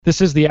This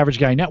is the Average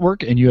Guy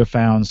Network, and you have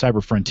found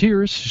Cyber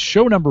Frontiers,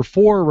 show number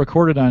 4,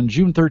 recorded on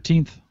June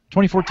 13th,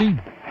 2014.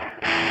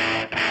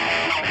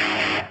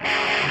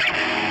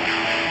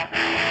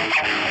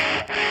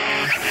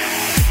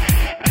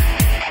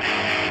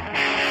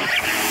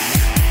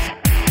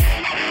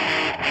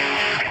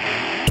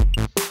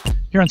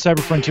 Here on Cyber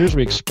Frontiers,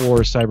 we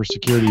explore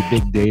cybersecurity,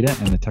 big data,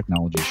 and the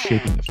technologies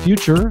shaping the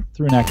future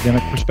through an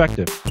academic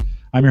perspective.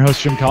 I'm your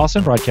host, Jim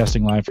Collison,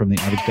 broadcasting live from the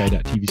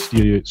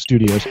AverageGuy.tv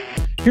studios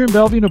here in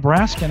Bellevue,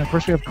 Nebraska. And, of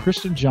course, we have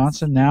Kristen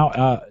Johnson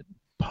now,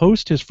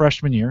 post his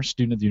freshman year,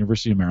 student at the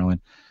University of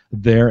Maryland,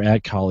 there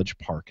at College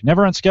Park.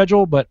 Never on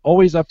schedule, but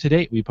always up to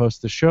date. We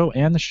post the show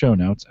and the show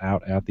notes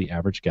out at the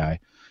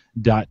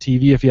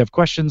AverageGuy.tv. If you have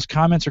questions,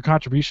 comments, or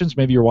contributions,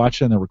 maybe you're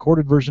watching the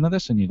recorded version of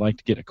this and you'd like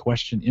to get a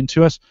question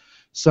into us,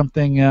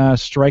 something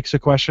strikes a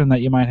question that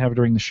you might have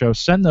during the show,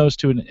 send those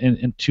to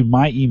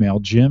my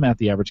email,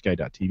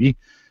 jim@theaverageguy.tv.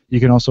 You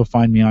can also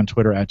find me on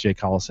Twitter at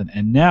jcollison.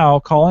 And now,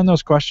 call in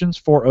those questions,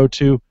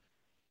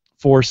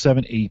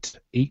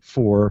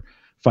 402-478-8450.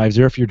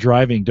 If you're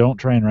driving, don't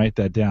try and write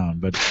that down,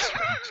 but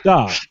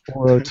stop,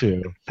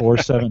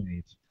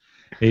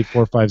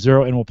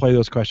 402-478-8450, and we'll play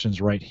those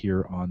questions right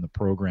here on the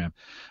program.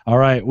 All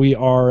right,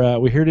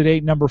 we're here today,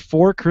 number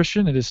 4.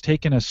 Christian, it has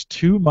taken us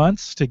 2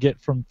 months to get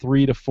from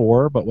 3 to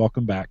 4, but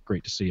welcome back.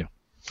 Great to see you.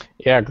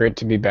 Yeah, great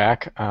to be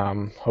back.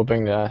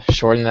 Hoping to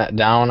shorten that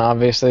down,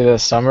 obviously,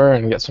 this summer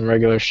and get some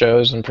regular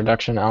shows and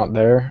production out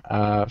there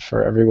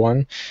for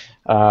everyone.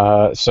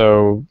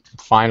 So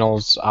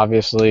finals,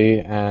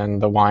 obviously,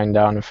 and the wind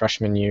down of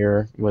freshman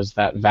year was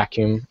that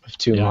vacuum of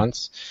 2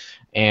 months.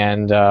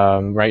 And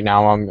right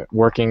now I'm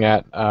working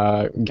at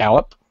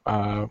Gallup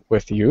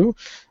with you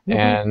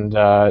and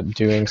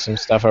doing some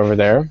stuff over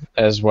there,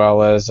 as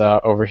well as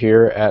over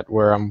here at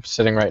where I'm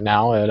sitting right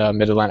now at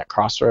Mid-Atlantic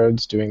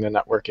Crossroads, doing the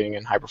networking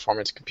and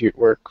high-performance compute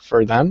work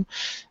for them.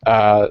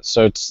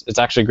 So it's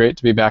actually great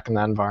to be back in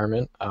that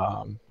environment,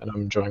 and I'm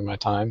enjoying my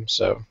time.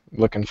 So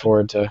looking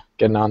forward to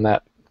getting on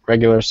that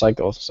regular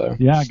cycle. So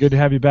yeah, good to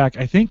have you back.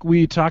 I think you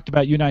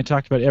and I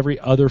talked about every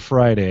other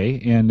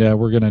Friday, and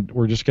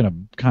we're just gonna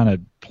kind of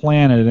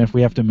plan it, and if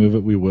we have to move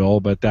it, we will.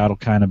 But that'll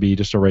kind of be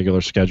just a regular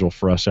schedule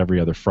for us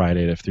every other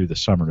Friday through the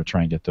summer to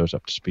try and get those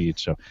up to speed.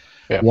 So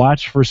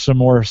watch for some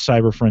more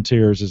Cyber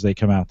Frontiers as they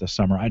come out this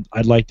summer.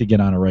 I'd like to get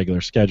on a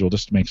regular schedule,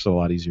 just makes it a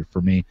lot easier for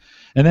me.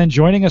 And then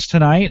joining us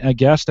tonight, a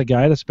guy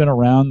that's been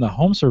around the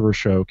home server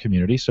show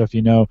community. So if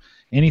you know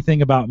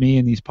anything about me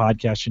in these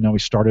podcasts, you know we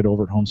started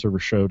over at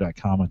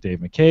homeservershow.com with Dave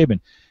McCabe, and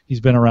he's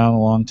been around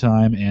a long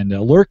time. And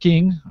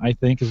lurking, I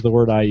think, is the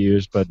word I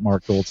used, but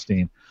Mark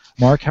Goldstein.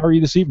 Mark, how are you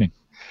this evening?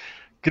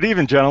 Good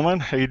evening, gentlemen.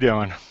 How you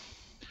doing?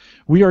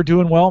 We are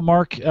doing well.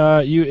 Mark,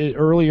 you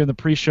earlier in the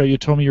pre-show, you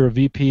told me you're a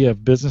VP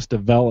of Business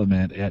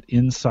Development at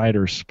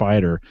Insider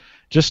Spider.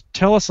 Just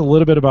tell us a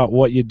little bit about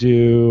what you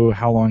do,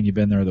 how long you've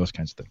been there, those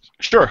kinds of things.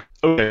 Sure.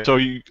 Okay. So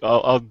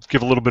I'll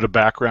give a little bit of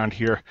background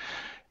here.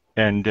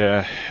 And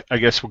I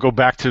guess we'll go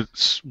back to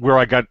where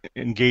I got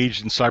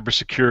engaged in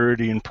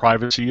cybersecurity and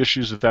privacy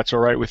issues, if that's all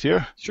right with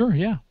you. Sure,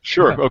 yeah.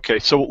 Sure. Okay.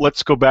 So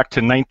let's go back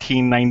to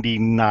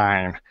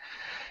 1999.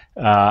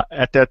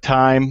 At that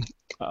time,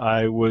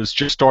 I was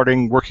just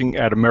starting working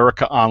at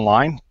America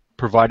Online,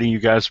 providing you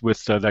guys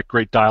with that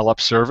great dial-up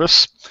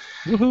service.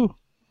 Woohoo!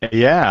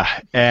 Yeah,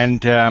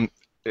 and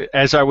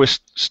as I was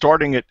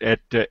starting at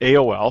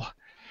AOL,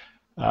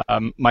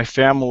 my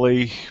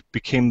family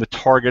became the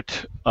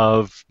target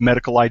of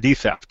medical ID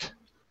theft.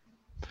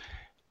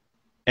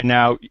 And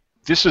now,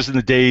 this is in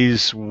the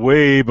days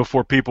way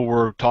before people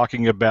were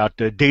talking about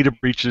data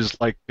breaches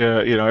like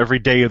every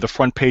day of the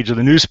front page of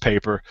the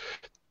newspaper.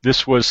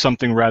 This was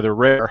something rather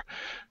rare,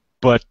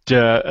 but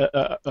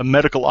a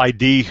medical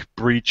ID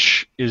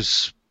breach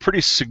is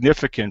pretty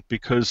significant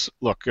because,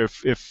 look,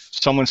 if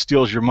someone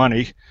steals your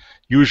money,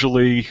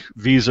 usually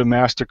Visa,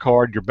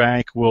 MasterCard, your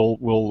bank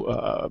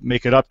will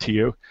make it up to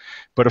you.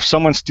 But if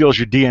someone steals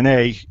your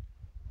DNA,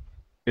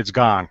 it's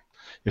gone.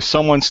 If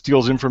someone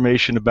steals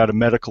information about a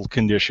medical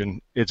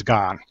condition, it's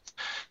gone.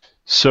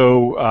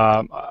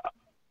 So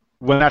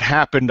when that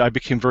happened, I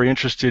became very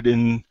interested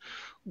in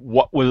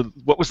what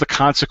was the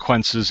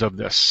consequences of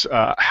this?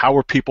 How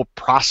were people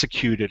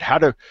prosecuted? How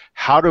do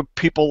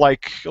people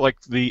like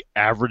the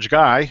average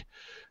guy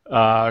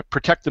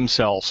protect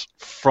themselves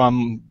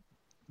from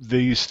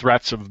these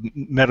threats of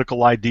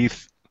medical ID,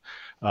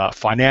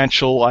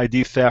 financial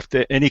ID theft,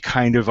 any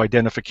kind of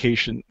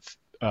identification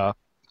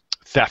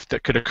theft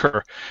that could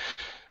occur?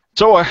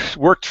 So I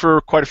worked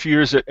for quite a few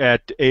years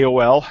at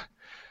AOL.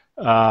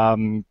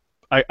 I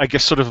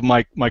guess sort of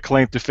my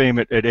claim to fame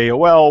at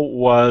AOL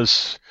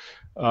was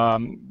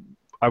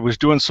I was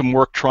doing some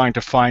work trying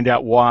to find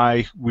out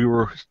why we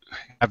were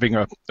having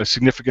a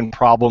significant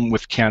problem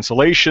with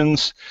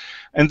cancellations.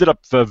 Ended up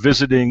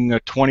visiting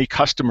 20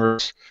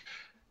 customers,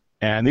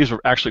 and these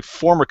were actually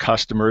former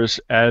customers,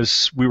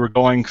 as we were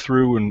going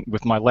through and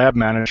with my lab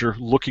manager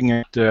looking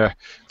at their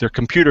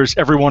computers.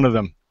 Every one of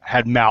them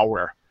had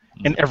malware,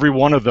 and every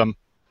one of them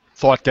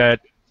thought that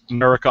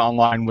America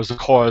Online was the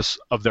cause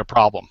of their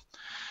problem.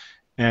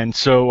 And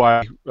so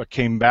I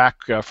came back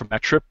from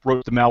that trip,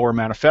 wrote the Malware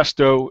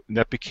Manifesto, and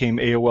that became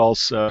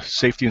AOL's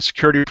safety and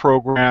security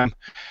program.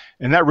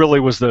 And that really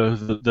was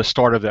the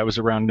start of that. It was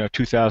around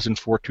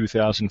 2004,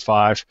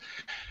 2005.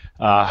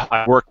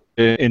 I worked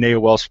in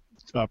AOL's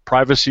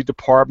privacy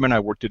department. I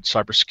worked in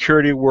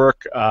cybersecurity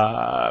work.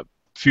 A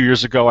few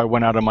years ago, I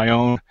went out on my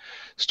own,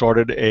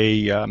 started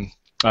a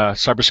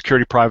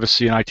cybersecurity,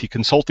 privacy, and IT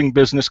consulting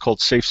business called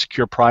Safe,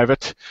 Secure,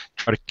 Private.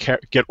 Try to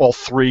get all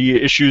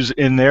three issues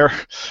in there.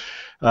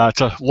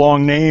 It's a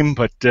long name,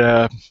 but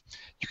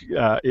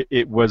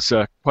it was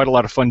quite a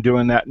lot of fun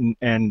doing that.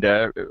 And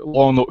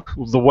along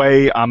the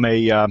way, I'm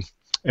a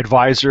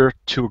advisor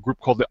to a group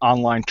called the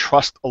Online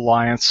Trust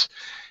Alliance.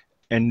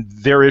 And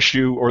their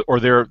issue or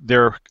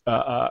their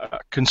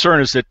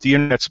concern is that the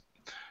internet's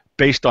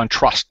based on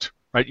trust,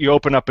 right? You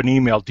open up an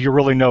email, do you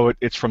really know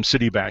it's from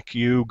Citibank?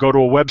 You go to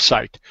a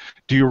website,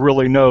 do you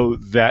really know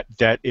that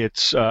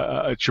it's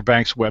your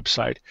bank's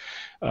website?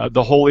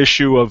 The whole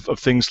issue of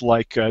things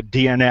like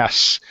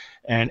DNS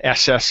and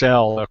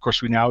SSL. Of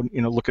course, we now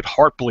look at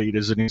Heartbleed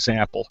as an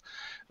example.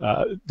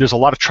 There's a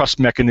lot of trust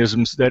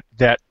mechanisms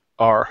that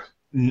are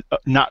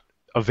not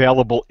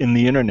available in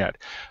the internet.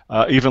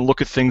 Even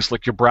look at things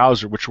like your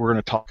browser, which we're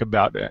going to talk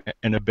about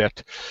in a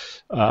bit.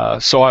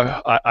 So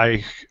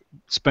I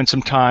spent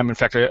some time. In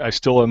fact, I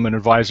still am an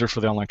advisor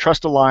for the Online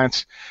Trust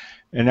Alliance.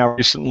 And now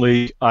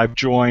recently I've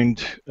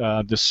joined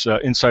this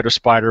Insider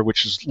Spider,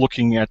 which is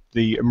looking at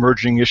the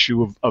emerging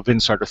issue of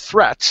insider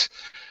threats,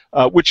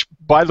 which,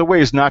 by the way,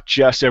 is not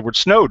just Edward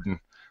Snowden,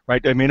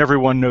 right? I mean,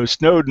 everyone knows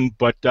Snowden,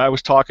 but I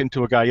was talking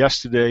to a guy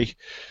yesterday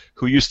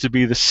who used to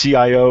be the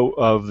CIO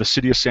of the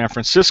city of San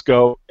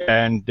Francisco,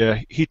 and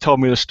he told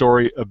me the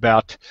story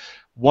about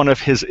one of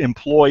his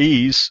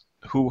employees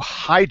who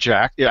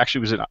hijacked, it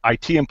actually was an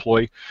IT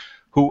employee,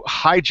 who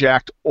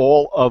hijacked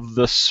all of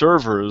the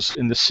servers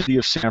in the city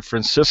of San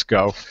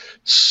Francisco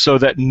so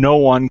that no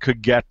one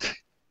could get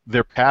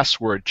their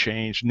password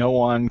changed. No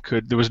one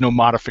could, there was no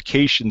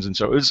modifications, and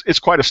so it's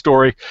quite a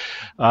story.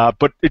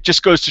 But it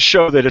just goes to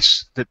show that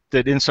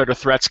that insider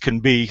threats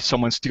can be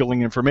someone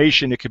stealing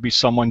information. It could be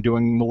someone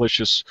doing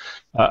malicious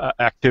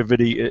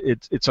activity.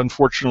 It's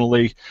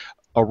unfortunately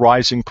a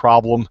rising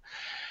problem.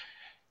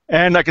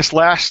 And I guess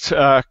last,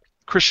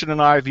 Christian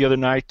and I the other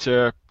night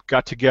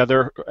got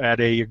together at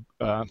a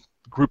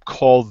group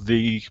called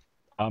the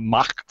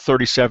Mach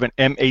 37,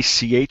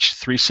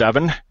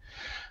 MACH37,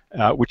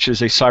 which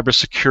is a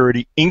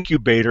cybersecurity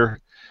incubator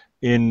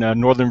in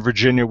Northern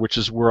Virginia, which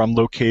is where I'm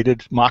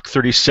located. Mach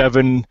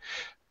 37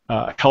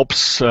 helps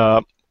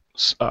startup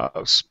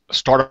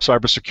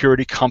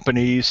cybersecurity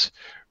companies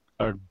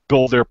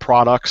build their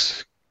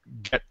products,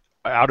 get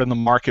out in the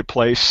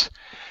marketplace.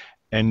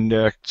 And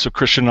so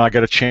Christian and I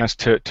got a chance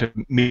to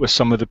meet with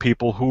some of the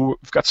people who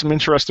have got some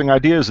interesting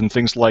ideas and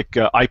things like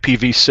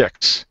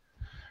IPv6,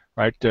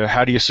 right?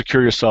 How do you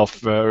secure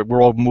yourself?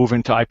 We're all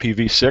moving to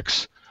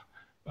IPv6.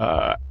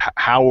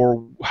 How are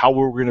we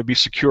going to be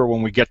secure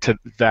when we get to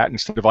that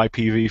instead of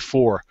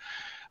IPv4?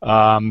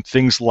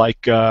 Things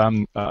like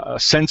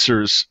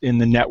sensors in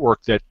the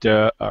network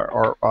that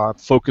are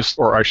focused,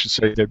 or I should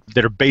say,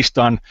 that are based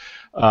on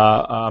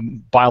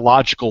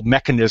biological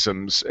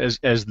mechanisms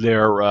as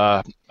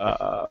the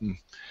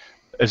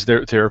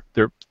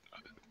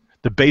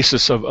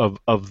basis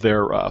of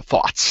their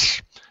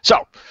thoughts.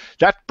 So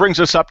that brings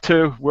us up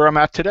to where I'm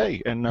at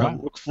today, and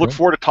look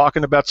forward to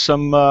talking about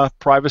some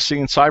privacy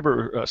and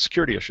cyber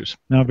security issues.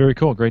 No, very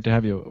cool. Great to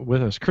have you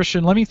with us.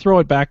 Christian, let me throw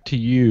it back to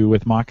you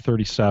with Mach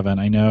 37.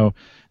 I know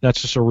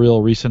that's just a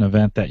real recent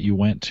event that you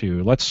went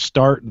to. Let's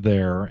start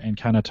there and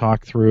kind of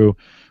talk through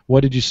what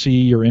did you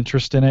see, your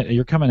interest in it.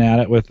 You're coming at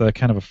it with a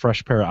kind of a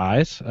fresh pair of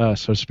eyes, so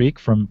to speak,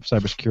 from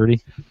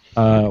cybersecurity.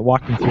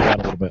 Walk me through that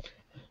a little bit.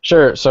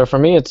 Sure. So for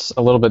me, it's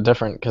a little bit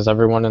different because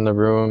everyone in the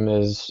room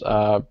is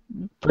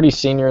pretty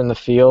senior in the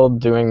field,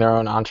 doing their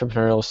own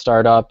entrepreneurial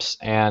startups,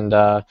 and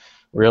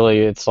really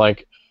it's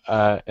like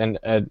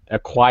a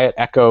quiet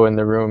echo in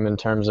the room in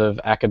terms of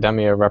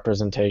academia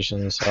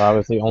representation. So I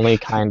was the only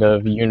kind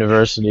of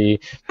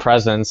university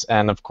presence,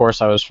 and of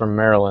course I was from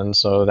Maryland,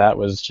 so that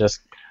was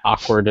just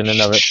awkward in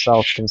and of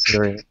itself,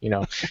 considering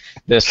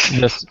this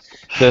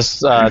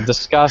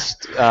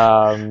discussed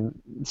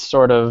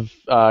sort of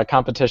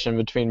competition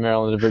between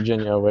Maryland and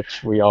Virginia,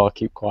 which we all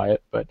keep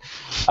quiet. But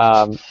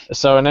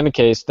so in any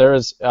case, there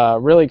was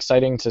really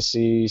exciting to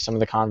see some of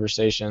the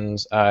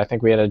conversations. I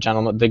think we had a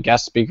gentleman. The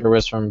guest speaker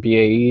was from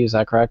BAE. Is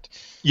that correct?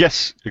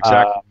 Yes,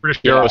 exactly.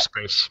 British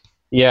Aerospace.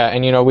 Yeah,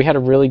 and we had a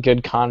really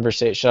good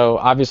conversation. So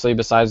obviously,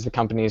 besides the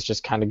companies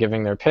just kind of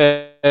giving their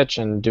pitch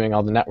and doing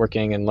all the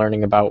networking and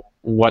learning about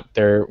what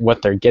they're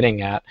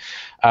getting at,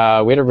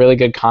 we had a really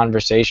good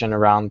conversation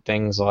around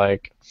things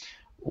like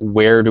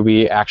where do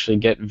we actually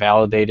get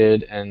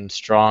validated and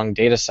strong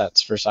data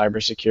sets for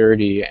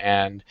cybersecurity,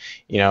 and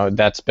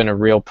that's been a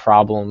real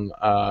problem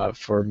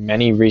for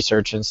many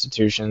research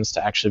institutions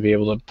to actually be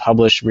able to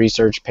publish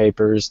research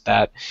papers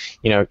that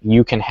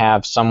you can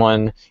have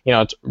someone,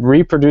 it's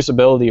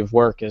reproducibility of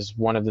work is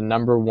one of the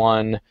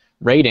 #1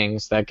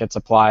 ratings that gets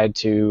applied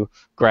to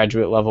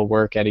graduate level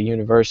work at a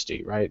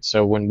university, right?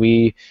 So when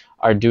we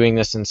are doing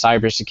this in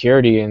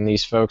cybersecurity and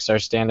these folks are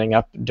standing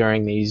up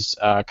during these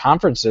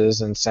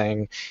conferences and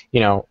saying,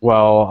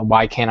 well,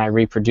 why can't I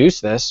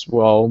reproduce this?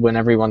 Well, when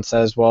everyone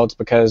says, well, it's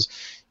because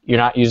you're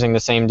not using the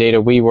same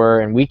data we were,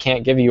 and we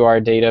can't give you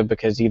our data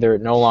because either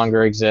it no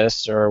longer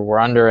exists or we're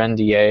under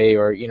NDA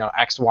or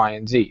X, Y,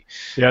 and Z.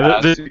 Yeah,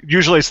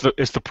 usually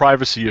it's the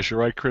privacy issue,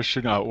 right,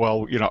 Christian?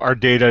 Our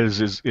data is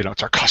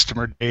it's our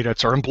customer data,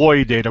 it's our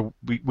employee data.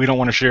 We don't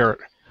want to share it.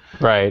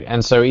 Right,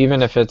 and so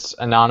even if it's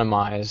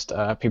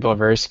anonymized, people are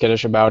very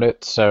skittish about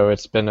it. So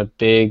it's been a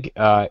big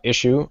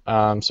issue.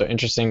 So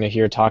interesting to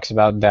hear talks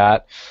about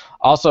that.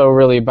 Also,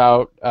 really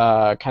about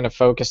kind of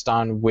focused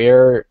on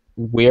where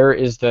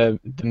is the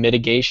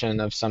mitigation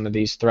of some of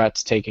these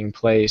threats taking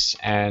place,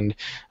 and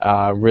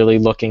really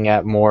looking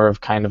at more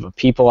of kind of a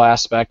people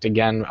aspect.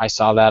 Again, I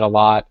saw that a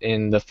lot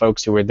in the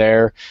folks who were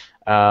there,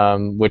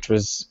 which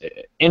was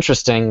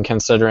interesting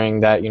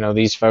considering that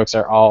these folks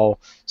are all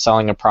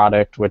selling a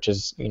product which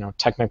is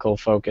technical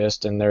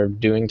focused and they're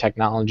doing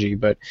technology,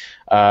 but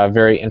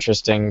very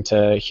interesting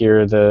to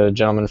hear the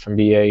gentleman from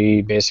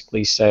BAE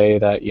basically say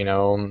that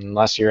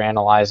unless you're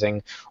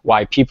analyzing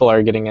why people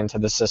are getting into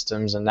the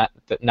systems and that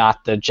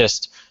not the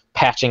just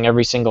patching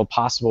every single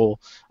possible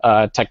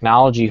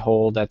technology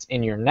hole that's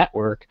in your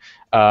network,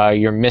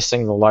 you're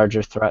missing the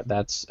larger threat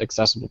that's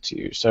accessible to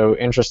you. So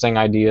interesting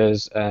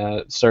ideas.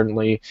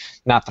 Certainly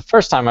not the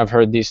first time I've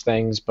heard these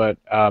things, but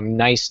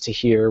nice to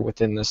hear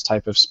within this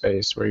type of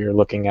space where you're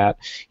looking at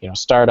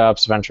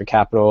startups, venture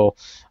capital,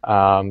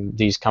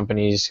 these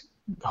companies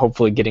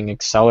hopefully getting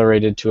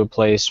accelerated to a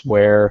place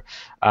where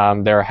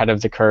they're ahead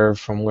of the curve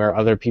from where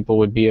other people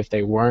would be if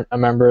they weren't a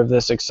member of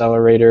this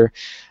accelerator.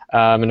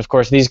 And of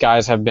course, these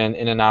guys have been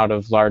in and out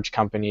of large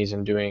companies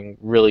and doing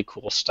really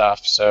cool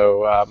stuff.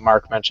 So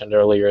Mark mentioned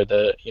earlier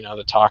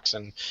the talks,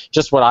 and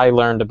just what I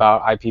learned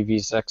about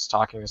IPv6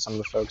 talking to some of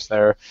the folks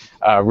there,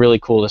 really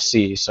cool to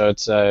see. So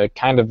it's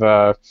kind of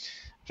a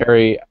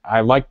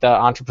I like the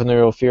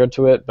entrepreneurial feel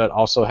to it, but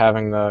also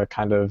having the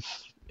kind of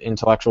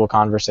intellectual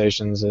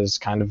conversations is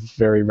kind of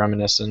very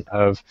reminiscent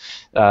of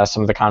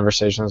some of the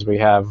conversations we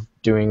have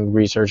doing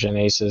research in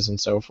ACEs and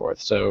so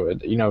forth. So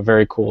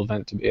very cool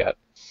event to be at.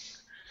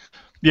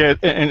 Yeah,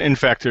 and in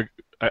fact,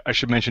 I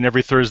should mention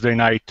every Thursday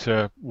night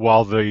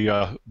while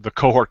the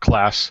cohort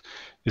class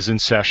is in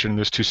session,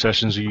 there's 2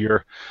 sessions a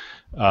year,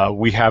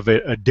 we have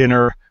a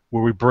dinner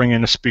where we bring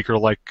in a speaker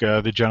like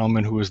the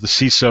gentleman who is the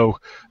CISO,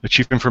 the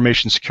Chief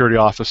Information Security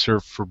Officer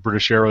for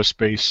British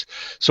Aerospace.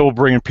 So we'll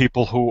bring in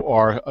people who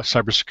are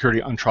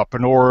cybersecurity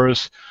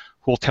entrepreneurs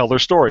who will tell their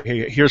story.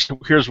 Hey, here's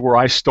where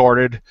I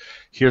started.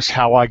 Here's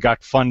how I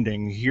got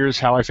funding. Here's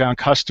how I found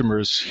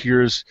customers.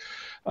 Here's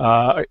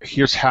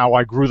how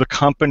I grew the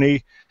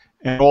company,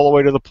 and all the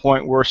way to the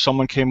point where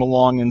someone came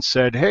along and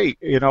said, hey,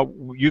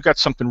 you got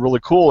something really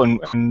cool, and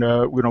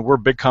we're a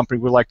big company,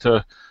 we'd like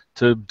to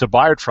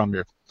buy it from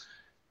you.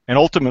 And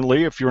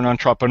ultimately, if you're an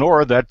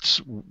entrepreneur,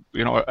 that's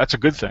a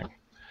good thing.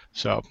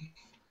 So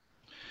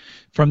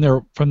from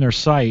their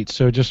site,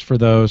 so just for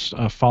those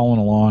following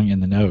along in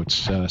the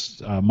notes,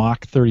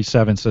 Mach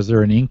 37 says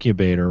they're an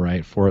incubator,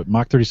 right? For it.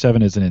 Mach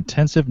 37 is an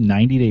intensive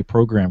 90-day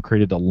program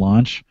created to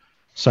launch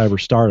cyber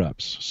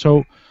startups.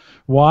 So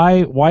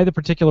why the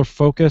particular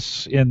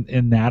focus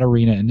in that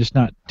arena and just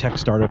not tech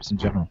startups in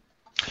general?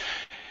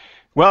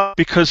 Well,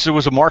 because there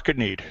was a market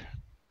need,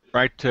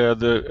 right?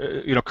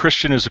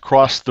 Christian is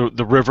across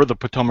the river, the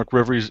Potomac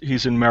River.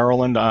 He's in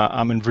Maryland.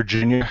 I'm in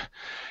Virginia,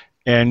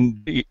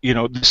 and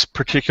this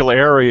particular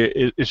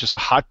area is just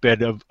a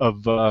hotbed of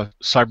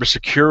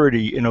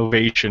cybersecurity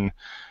innovation.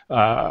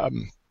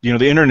 The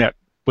internet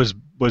was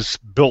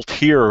built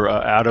here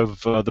out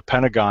of the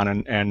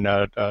Pentagon and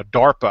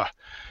DARPA.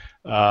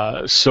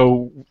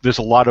 So there's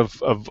a lot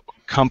of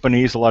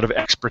companies, a lot of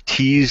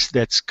expertise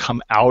that's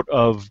come out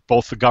of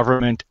both the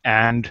government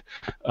and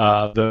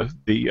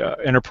the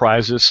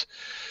enterprises.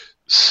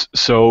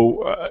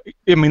 So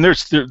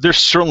there's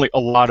certainly a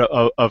lot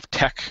of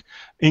tech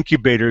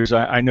incubators.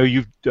 I know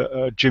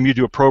Jim, you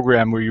do a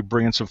program where you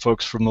bring in some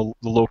folks from the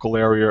local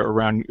area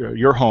around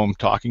your home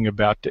talking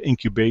about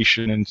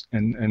incubation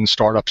and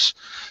startups.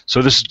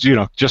 So this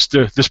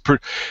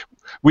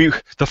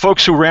the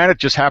folks who ran it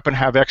just happen to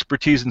have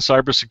expertise in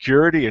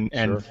cybersecurity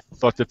and Sure.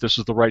 thought that this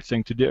was the right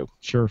thing to do.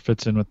 Sure,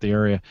 fits in with the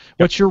area.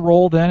 What's your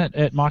role then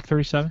at Mach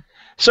 37?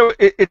 So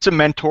it's a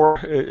mentor.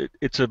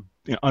 It's a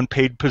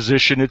unpaid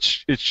position.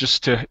 It's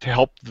just to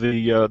help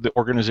the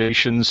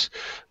organizations.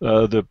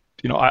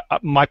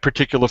 My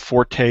particular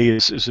forte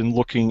is in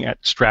looking at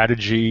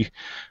strategy,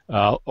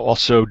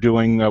 also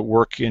doing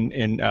work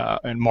in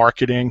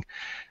marketing.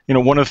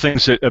 One of the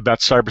things about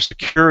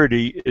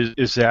cybersecurity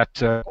is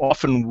that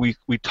often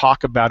we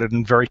talk about it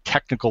in very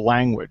technical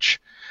language,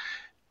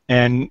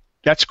 and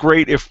that's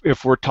great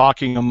if we're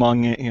talking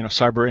among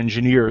cyber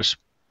engineers,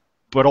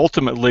 but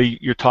ultimately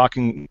you're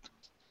talking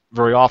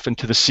very often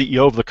to the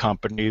CEO of the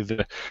company,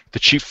 the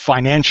chief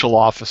financial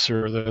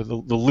officer, the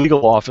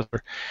legal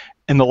officer,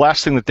 and the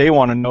last thing that they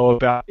want to know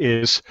about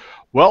is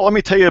Well, let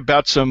me tell you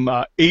about some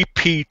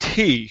APT.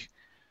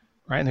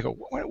 Right? And they go,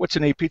 what's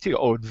an APT?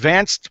 Oh,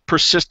 Advanced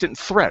Persistent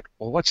Threat.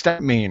 Well, what's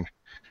that mean?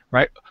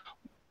 Right?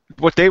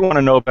 What they want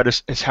to know about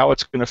is how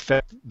it's going to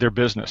affect their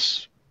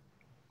business.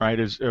 Right?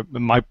 Is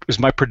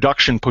my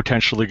production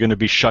potentially going to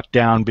be shut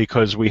down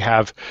because we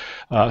have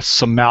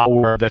some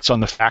malware that's on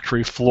the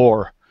factory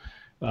floor?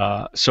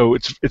 So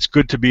it's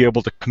good to be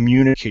able to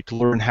communicate, to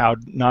learn how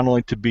not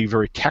only to be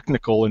very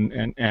technical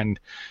and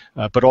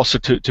but also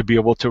to be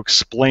able to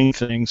explain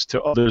things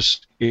to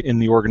others in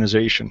the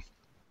organization.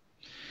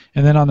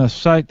 And then on the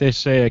site they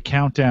say a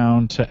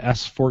countdown to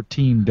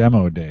S14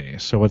 demo day.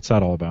 So what's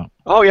that all about?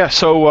 Oh yeah,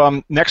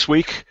 so next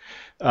week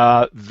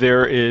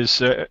there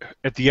is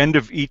at the end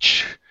of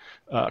each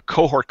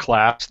cohort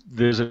class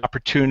there's an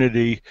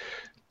opportunity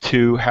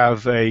to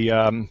have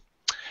a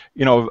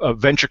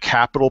venture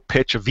capital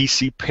pitch, a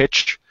VC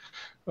pitch.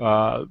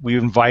 We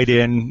invite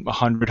in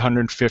 100,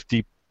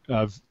 150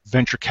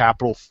 venture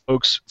capital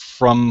folks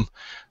from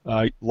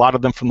a lot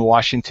of them from the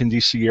Washington,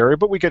 D.C. area,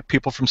 but we get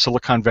people from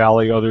Silicon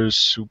Valley,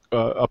 others who,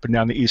 up and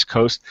down the East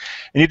Coast,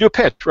 and you do a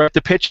pitch, right?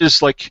 The pitch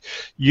is like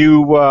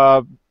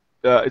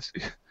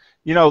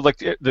like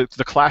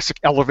the classic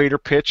elevator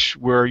pitch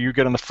where you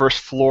get on the first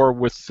floor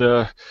with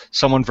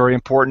someone very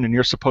important, and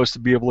you're supposed to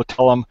be able to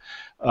tell them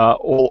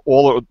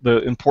all of the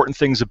important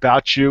things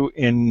about you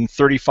in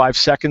 35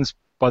 seconds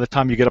by the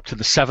time you get up to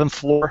the 7th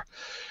floor.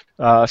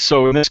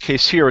 So in this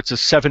case here, it's a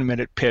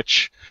 7-minute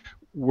pitch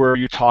where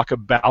you talk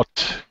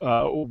about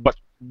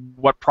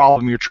what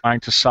problem you're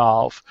trying to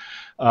solve,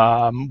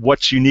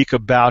 what's unique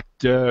about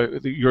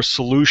your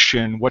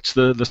solution, what's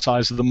the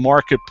size of the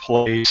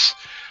marketplace.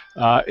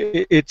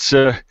 It's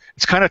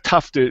kind of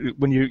tough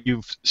when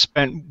you've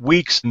spent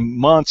weeks and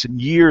months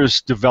and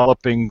years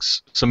developing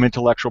some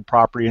intellectual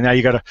property, and now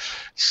you got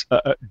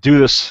to do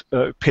this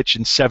pitch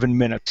in 7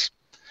 minutes.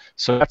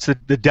 So that's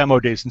the demo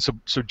days, and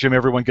so Jim,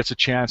 everyone gets a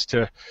chance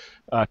to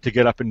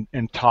get up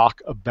and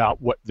talk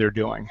about what they're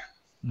doing.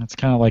 It's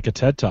kind of like a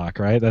TED Talk,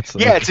 right? It's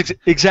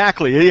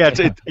exactly. Yeah,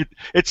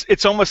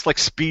 it's almost like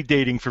speed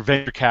dating for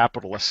venture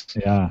capitalists.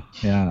 Yeah,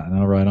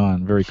 no, right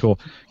on. Very cool.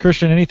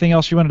 Christian, anything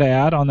else you wanted to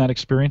add on that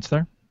experience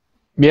there?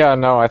 Yeah,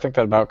 no, I think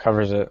that about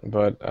covers it.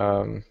 But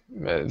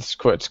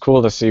it's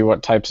cool to see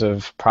what types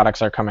of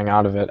products are coming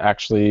out of it.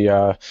 Actually,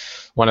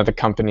 one of the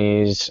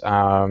companies,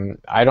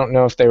 I don't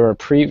know if they were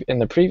in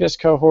the previous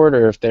cohort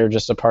or if they're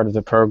just a part of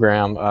the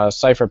program.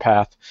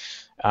 CipherPath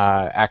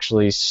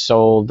actually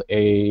sold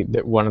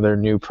one of their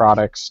new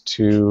products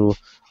to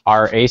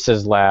our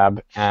ACES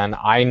lab, and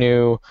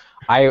I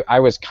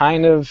was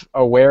kind of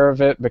aware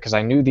of it because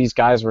I knew these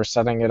guys were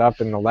setting it up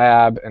in the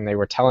lab and they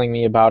were telling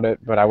me about it,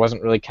 but I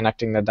wasn't really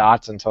connecting the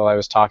dots until I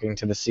was talking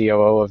to the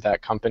COO of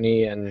that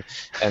company, and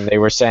they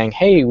were saying,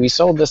 hey, we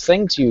sold this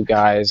thing to you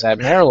guys at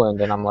Maryland,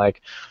 and I'm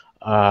like,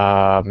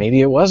 maybe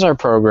it was our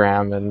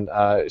program,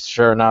 and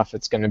sure enough,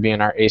 it's going to be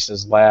in our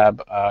ACES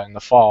lab in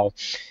the fall.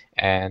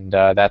 And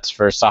that's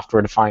for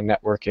software-defined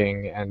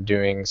networking and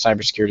doing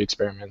cybersecurity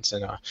experiments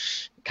in a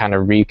kind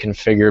of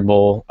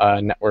reconfigurable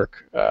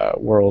network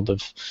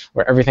world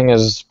where everything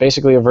is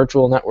basically a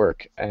virtual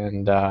network,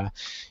 and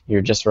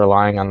you're just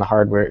relying on the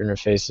hardware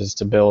interfaces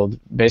to build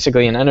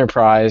basically an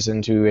enterprise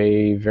into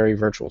a very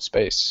virtual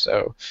space.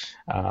 So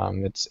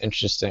it's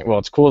interesting. Well,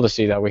 it's cool to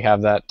see that we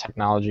have that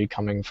technology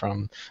coming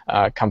from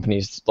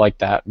companies like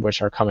that,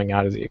 which are coming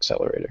out of the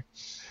accelerator.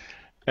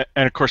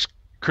 And of course,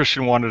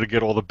 Christian wanted to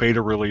get all the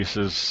beta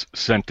releases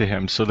sent to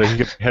him so that he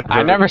could head.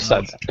 I never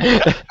said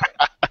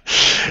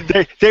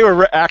that. they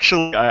were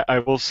actually. I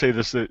will say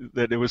this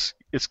that it was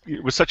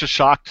such a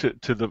shock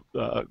to the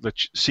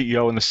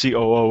CEO and the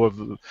COO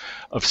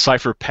of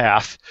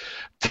CipherPath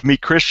to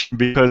meet Christian,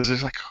 because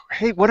it's like,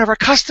 hey, one of our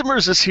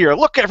customers is here.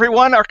 Look,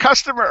 everyone, our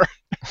customer.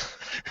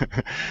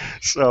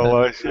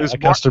 So it was a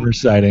customer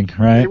sighting,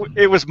 right?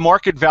 It was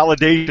market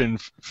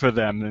validation for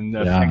them, and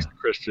thanks to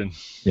Christian.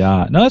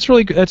 Yeah, no, that's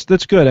really good.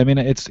 That's good. I mean,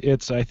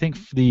 it's I think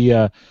for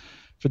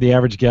the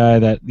average guy,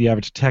 the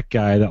average tech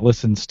guy that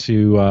listens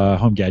to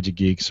Home Gadget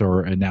Geeks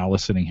or now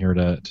listening here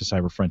to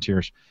Cyber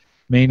Frontiers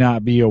may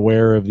not be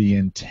aware of the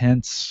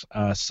intense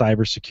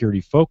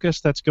cybersecurity focus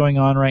that's going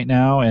on right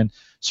now, and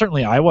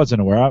certainly I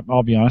wasn't aware.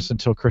 I'll be honest,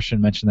 until Christian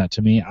mentioned that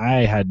to me,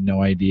 I had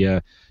no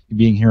idea.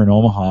 Being here in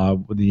Omaha,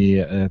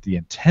 the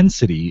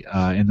intensity,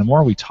 and the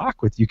more we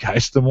talk with you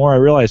guys, the more I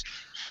realize,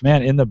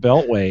 man, in the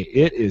Beltway,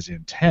 it is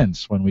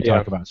intense when we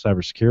talk about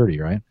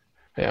cybersecurity, right?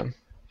 Yeah,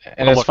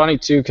 and it's funny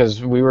too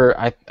because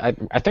I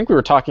think we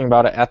were talking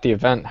about it at the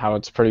event, how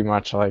it's pretty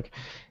much like,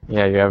 you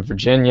have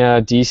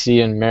Virginia, D.C.,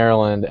 and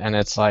Maryland, and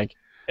it's like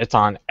it's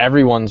on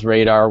everyone's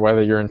radar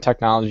whether you're in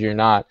technology or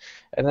not.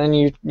 And then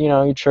you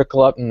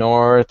trickle up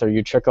north or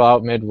you trickle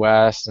out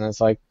Midwest, and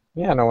it's like,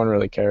 yeah, no one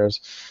really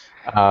cares.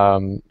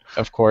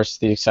 Of course,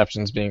 the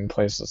exceptions being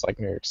places like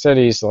New York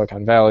City,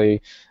 Silicon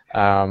Valley,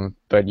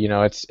 but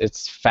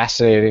it's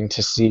fascinating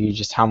to see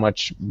just how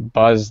much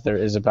buzz there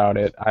is about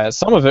it.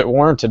 Some of it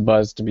warranted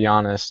buzz, to be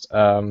honest.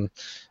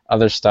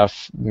 Other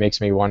stuff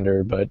makes me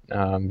wonder, but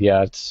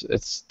yeah,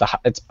 it's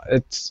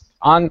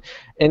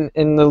in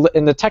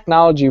the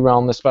technology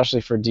realm,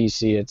 especially for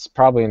DC, it's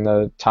probably in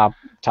the top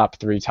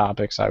 3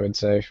 topics, I would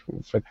say,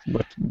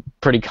 with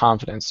pretty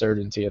confident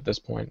certainty at this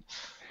point.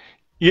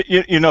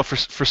 You know,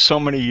 for so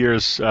many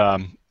years,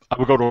 I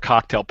would go to a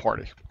cocktail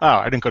party. Oh,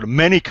 I didn't go to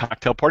many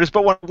cocktail parties,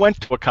 but when I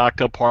went to a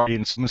cocktail party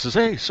and someone says,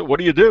 "Hey, so what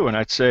do you do?" and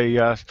I'd say,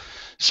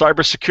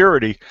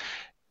 "Cybersecurity,"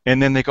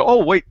 and then they go,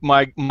 "Oh, wait,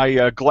 my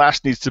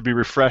glass needs to be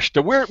refreshed.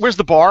 Where's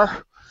the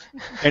bar?"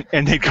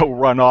 and they go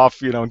run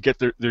off, you know, and get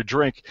their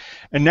drink.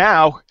 And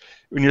now,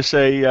 when you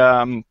say,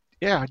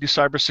 "Yeah, I do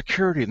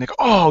cybersecurity," and they go,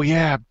 "Oh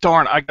yeah,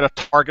 darn, I got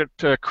a Target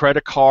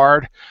credit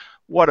card.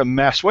 What a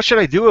mess. What should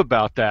I do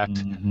about that?"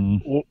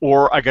 Mm-hmm.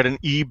 Or I got an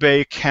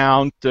eBay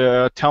account.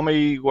 Tell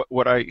me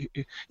what I.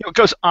 You know, it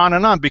goes on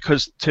and on,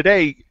 because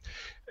today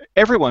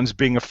everyone's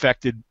being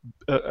affected,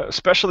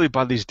 especially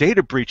by these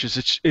data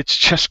breaches. It's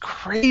just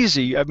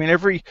crazy. I mean,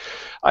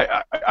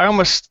 I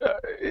almost.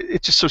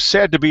 It's just so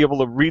sad to be able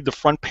to read the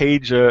front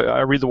page.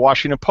 I read the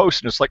Washington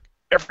Post, and it's like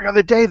every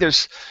other day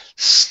there's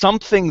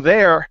something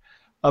there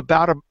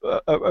about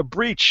a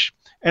breach.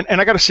 And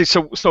I got to say,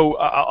 so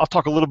I'll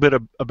talk a little bit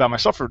about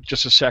myself for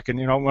just a second.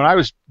 You know, when I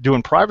was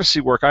doing privacy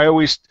work, I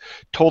always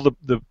told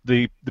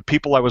the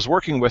people I was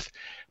working with,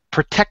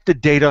 protect the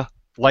data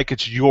like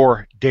it's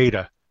your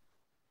data,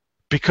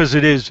 because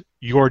it is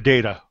your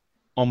data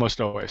almost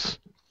always.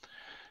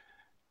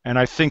 And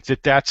I think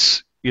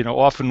that's, you know,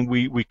 often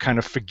we kind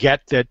of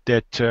forget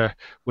that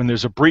when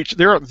there's a breach,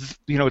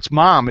 you know, it's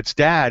mom, it's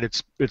dad,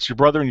 it's your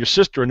brother and your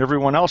sister and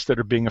everyone else that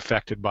are being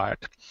affected by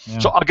it. Yeah.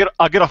 So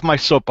I'll get off my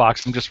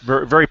soapbox. I'm just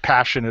very, very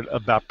passionate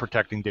about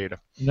protecting data.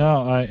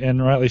 No,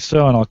 and rightly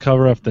so, and I'll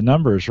cover up the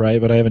numbers,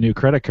 right? But I have a new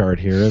credit card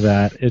here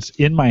that it's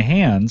in my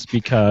hands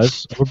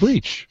because of a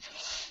breach,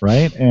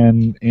 right?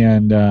 And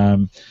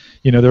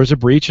you know, there was a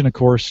breach, and of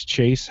course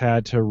Chase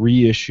had to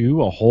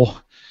reissue a whole.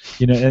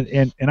 You know,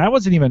 and I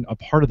wasn't even a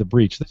part of the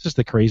breach. This is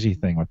the crazy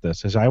thing with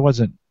this, is I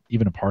wasn't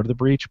even a part of the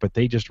breach, but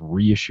they just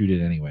reissued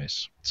it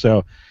anyways.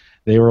 So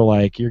they were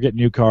like, "You're getting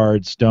new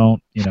cards.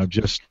 Don't, you know,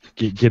 just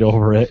get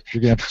over it.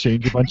 You're gonna have to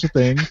change a bunch of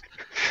things."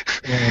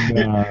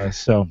 And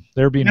so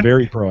they're being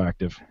very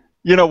proactive.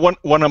 You know,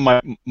 one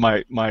of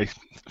my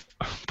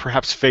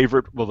perhaps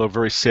favorite, although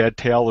very sad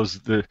tale, is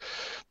the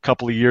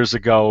couple of years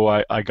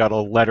ago I got a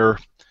letter,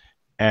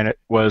 and it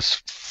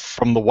was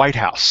from the White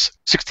House,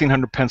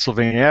 1600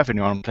 Pennsylvania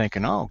Avenue. And I'm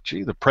thinking, oh,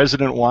 gee, the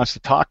president wants to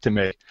talk to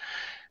me.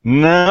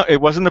 No, it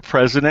wasn't the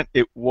president.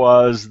 It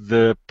was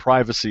the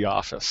privacy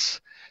office.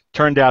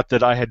 Turned out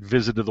that I had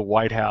visited the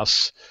White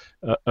House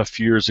a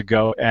few years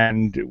ago,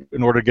 and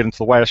in order to get into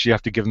the White House, you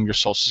have to give them your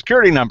Social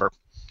Security number.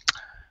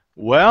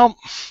 Well,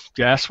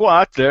 guess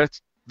what?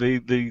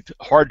 The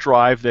hard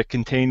drive that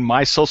contained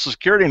my Social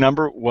Security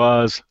number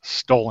was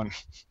stolen.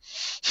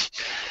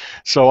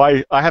 So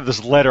I have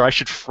this letter. I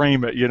should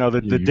frame it. You know,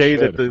 the day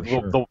that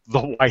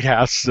the White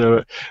House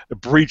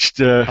breached.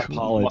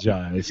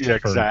 Apologized. Yeah,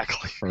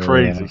 exactly.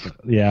 Crazy.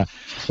 Yeah.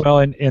 Well,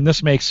 and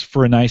this makes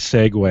for a nice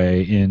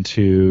segue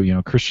into, you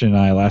know, Christian and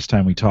I, last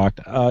time we talked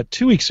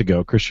 2 weeks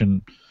ago,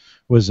 Christian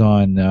was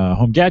on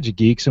Home Gadget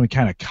Geeks, and we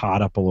kind of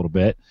caught up a little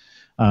bit.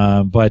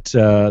 But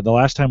the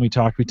last time we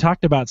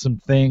talked about some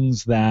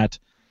things that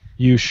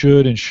you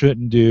should and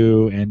shouldn't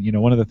do. And, you know,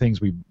 one of the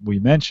things we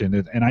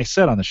mentioned, and I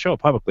said on the show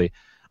publicly,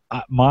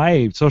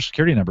 my Social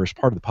Security number is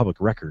part of the public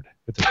record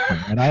at this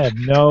point, and I have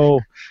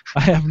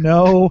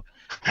no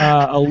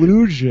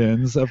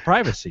illusions of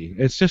privacy.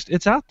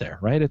 It's out there,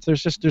 right?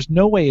 There's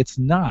no way it's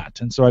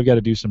not, and so I've got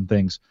to do some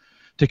things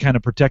to kind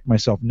of protect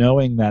myself,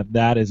 knowing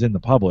that is in the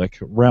public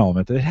realm.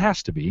 It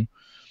has to be.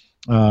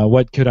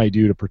 What could I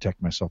do to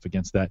protect myself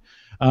against that?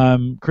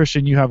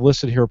 Christian, you have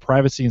listed here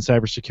Privacy and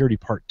Cybersecurity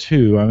Part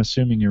 2. I'm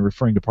assuming you're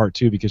referring to Part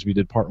 2 because we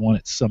did Part 1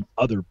 at some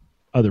other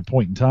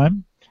point in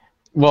time.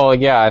 Well,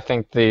 yeah, I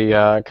think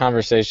the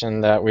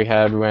conversation that we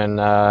had when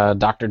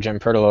Dr. Jim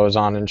Pertolo was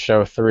on in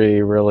Show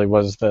 3 really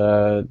was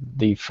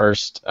the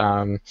first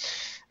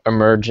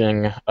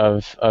emerging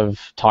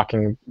of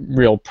talking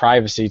real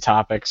privacy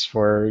topics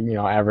for, you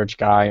know, average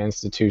guy,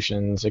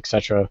 institutions,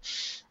 etc.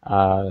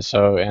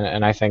 So,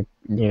 and I think,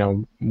 you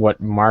know, what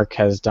Mark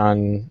has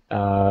done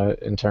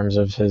in terms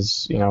of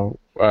his, you know,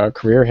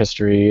 career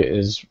history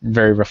is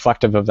very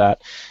reflective of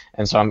that.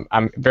 And so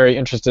I'm very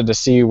interested to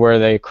see where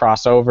they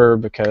cross over,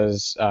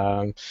 because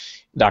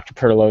Dr.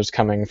 Pertolo is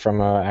coming from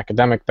an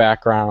academic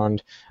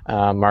background.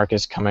 Mark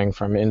is coming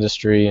from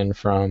industry and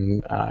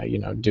from you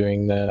know,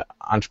 doing the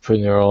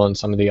entrepreneurial and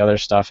some of the other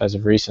stuff as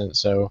of recent.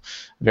 So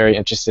very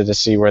interested to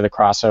see where the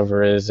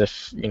crossover is,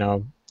 if, you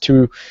know,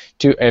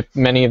 if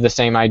many of the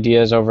same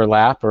ideas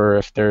overlap, or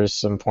if there's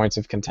some points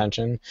of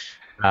contention.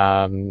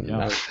 Well,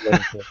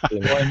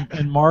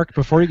 and Mark,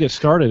 before you get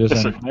started,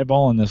 as I'm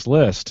eyeballing this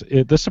list,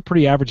 this is a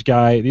pretty average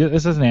guy.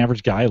 This is an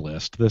average guy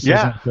list. This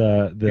isn't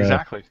the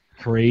exactly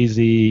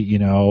crazy, you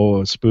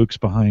know, spooks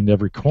behind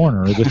every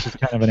corner. This is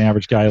kind of an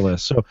average guy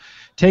list. So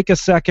take a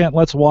second.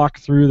 Let's walk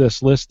through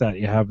this list that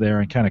you have there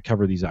and kind of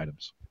cover these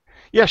items.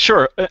 Yeah,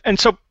 sure. And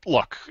so,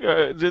 look,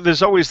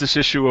 there's always this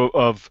issue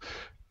of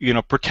you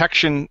know,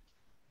 protection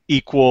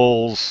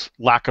equals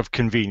lack of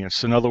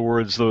convenience. In other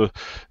words, the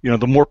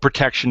more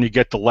protection you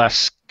get, the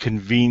less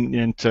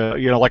convenient.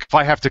 Like if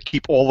I have to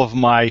keep all of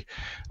my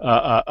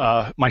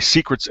my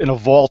secrets in a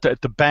vault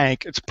at the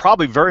bank, it's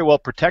probably very well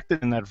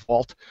protected in that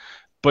vault.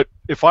 But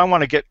if I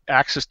want to get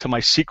access to my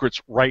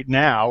secrets right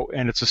now,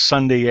 and it's a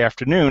Sunday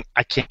afternoon,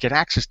 I can't get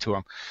access to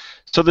them.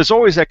 So there's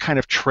always that kind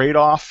of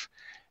trade-off,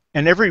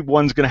 and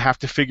everyone's going to have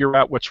to figure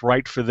out what's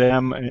right for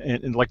them.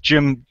 And like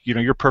Jim,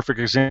 your perfect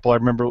example. I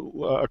remember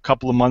a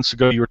couple of months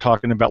ago you were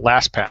talking about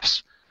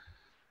LastPass,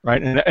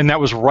 right? And that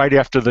was right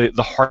after the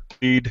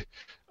Heartbleed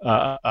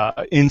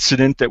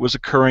incident that was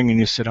occurring, and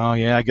you said, oh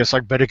yeah, I guess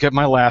I better get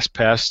my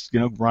LastPass,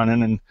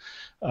 running. And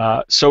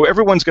so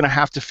everyone's going to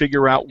have to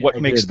figure out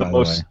what makes the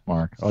most.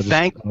 Mark,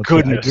 thank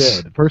goodness.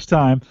 I did. First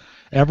time.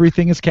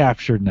 Everything is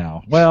captured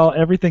now. Well,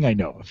 everything I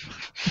know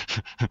of.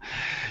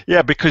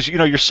 Yeah, because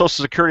your Social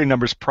Security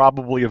number is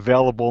probably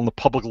available in the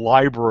public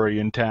library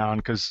in town,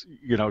 because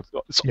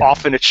it's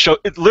often it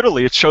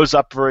shows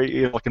up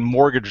very like in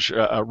mortgage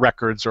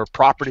records or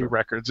property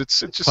records.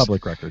 It's just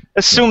public record.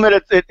 Assume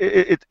that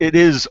it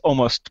is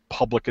almost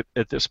public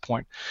at this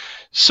point.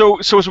 So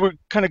as we're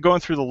kind of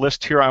going through the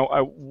list here, I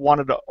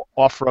wanted to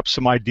offer up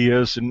some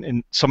ideas,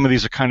 and some of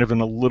these are kind of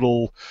in a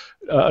little.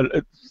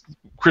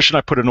 Christian and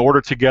I put an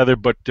order together,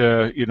 but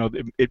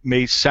it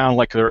may sound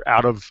like they're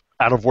out of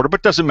order, but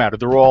it doesn't matter.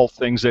 They're all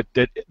things that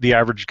the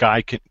average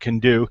guy can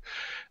do,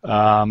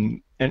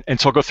 and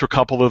so I'll go through a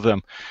couple of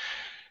them.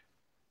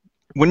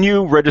 When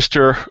you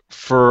register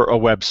for a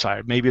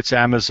website, maybe it's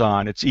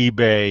Amazon, it's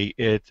eBay,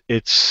 it's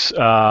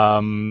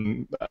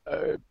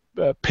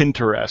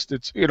Pinterest,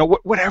 it's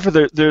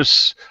whatever.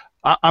 There's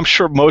I'm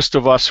sure most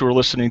of us who are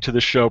listening to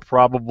the show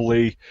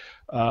probably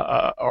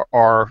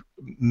are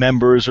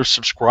members or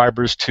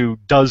subscribers to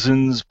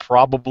dozens,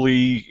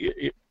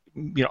 probably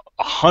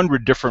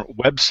 100 different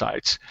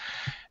websites.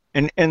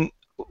 And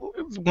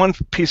one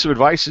piece of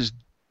advice is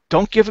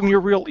don't give them your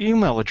real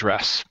email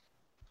address.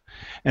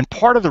 And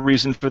part of the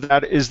reason for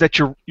that is that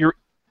your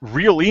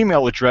real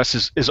email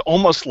address is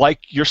almost like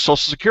your Social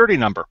Security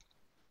number,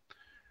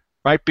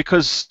 right?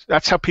 Because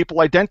that's how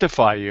people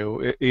identify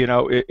you.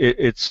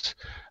 It's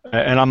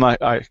and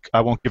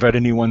I won't give out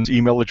anyone's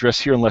email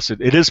address here unless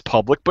it is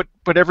public, but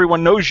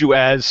everyone knows you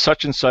as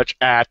such and such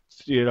at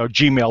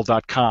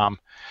gmail.com.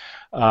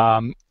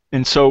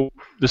 And so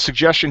the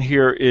suggestion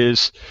here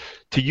is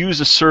to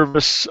use a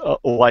service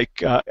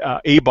like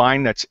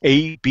Abine, that's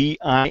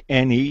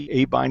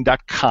A-B-I-N-E,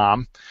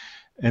 abine.com,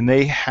 and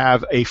they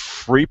have a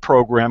free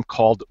program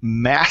called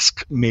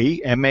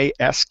MaskMe,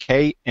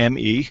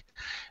 M-A-S-K-M-E,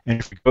 and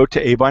if you go to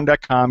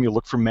abine.com, you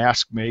look for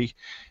MaskMe,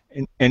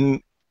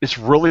 and it's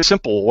really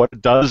simple. What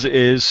it does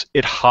is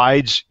it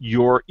hides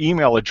your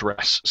email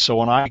address. So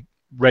when I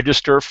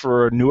register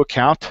for a new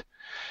account,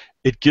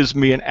 it gives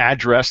me an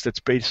address that's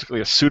basically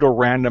a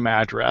pseudo-random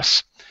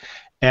address,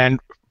 and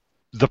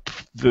the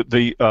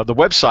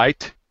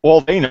website,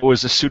 all they know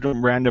is a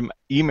pseudo-random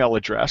email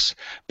address.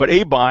 But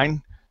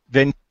Abine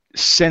then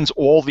sends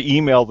all the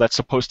email that's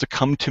supposed to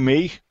come to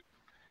me,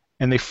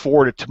 and they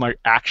forward it to my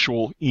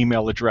actual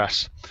email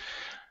address.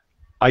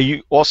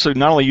 I also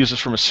not only use this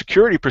from a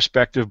security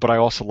perspective, but I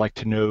also like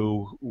to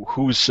know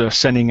who's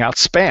sending out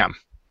spam.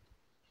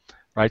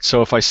 Right,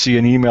 so if I see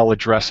an email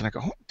address and I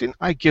go, oh, didn't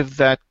I give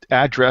that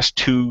address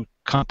to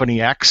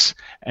company X,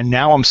 and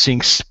now I'm seeing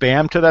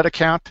spam to that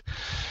account?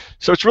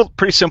 So it's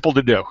pretty simple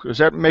to do. Does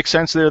that make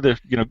sense there?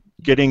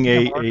 Getting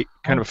a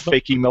kind of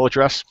fake email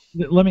address.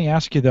 Let me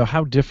ask you though,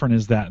 how different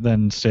is that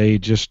than say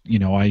just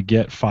I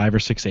get 5 or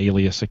 6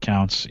 alias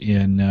accounts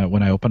in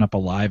when I open up a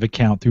live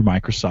account through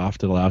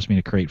Microsoft? It allows me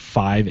to create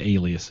 5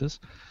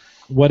 aliases.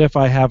 What if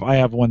I have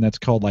one that's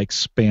called like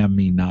spam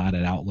me not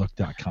at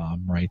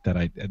outlook.com, right? That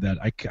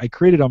I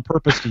created on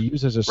purpose to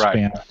use as a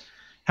spam.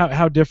 Right.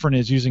 How different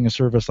is using a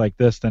service like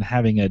this than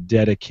having a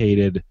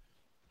dedicated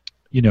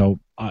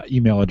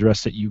email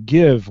address that you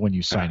give when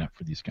you sign up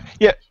for these guys?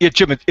 Yeah,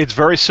 Jim, it's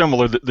very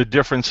similar. The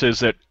difference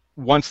is that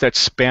once that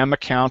spam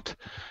account,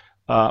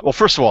 well,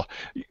 first of all,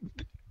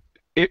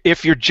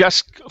 if you're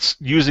just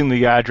using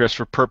the address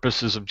for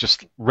purposes of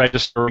just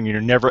registering and you're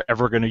never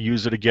ever going to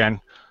use it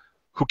again,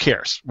 who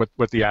cares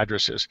what the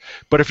address is?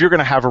 But if you're going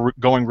to have a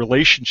going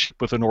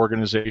relationship with an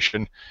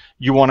organization,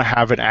 you want to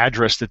have an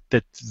address that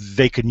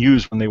they can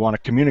use when they want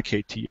to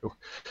communicate to you.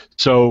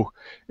 So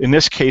in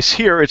this case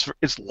here,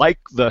 it's like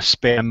the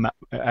spam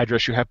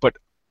address you have, but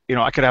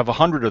I could have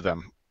 100 of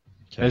them,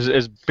 okay,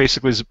 as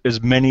basically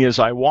as many as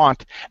I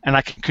want, and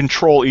I can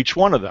control each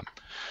one of them.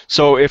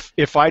 So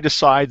if I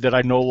decide that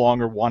I no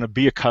longer want to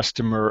be a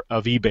customer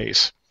of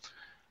eBay's,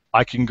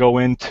 I can go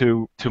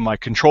into my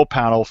control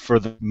panel for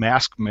the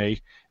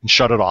MaskMe and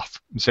shut it off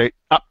and say,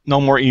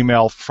 no more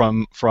email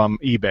from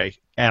eBay,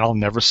 and I'll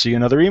never see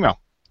another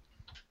email.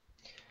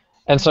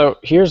 And so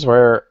here's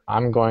where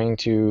I'm going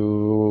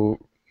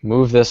to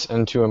move this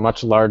into a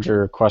much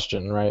larger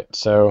question, right?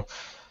 So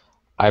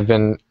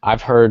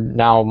I've heard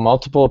now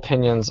multiple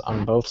opinions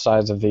on both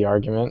sides of the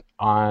argument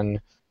on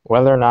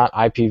whether or not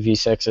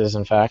IPv6 is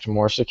in fact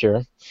more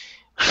secure.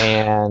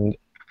 And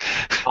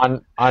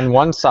on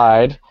one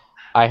side,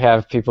 I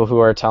have people who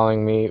are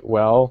telling me,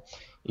 well,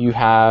 you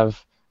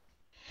have,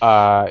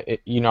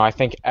 I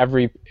think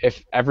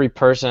if every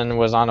person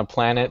was on a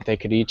planet, they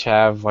could each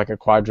have like a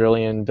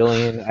quadrillion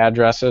billion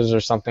addresses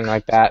or something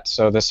like that.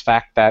 So this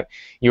fact that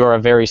you are a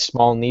very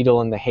small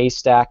needle in the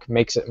haystack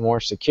makes it more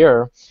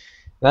secure.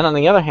 Then on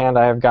the other hand,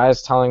 I have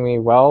guys telling me,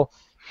 well,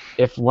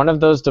 if one of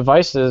those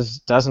devices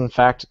does in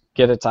fact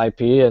get its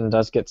IP and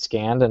does get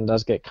scanned and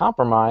does get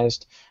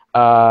compromised,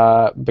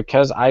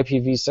 because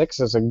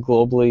IPv6 is a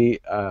globally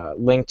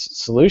linked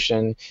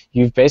solution,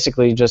 you've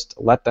basically just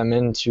let them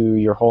into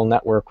your whole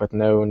network with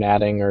no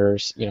natting or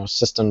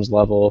systems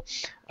level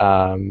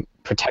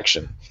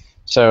protection.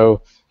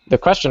 So the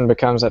question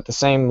becomes, at the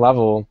same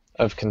level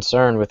of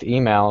concern with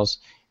emails,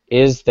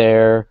 is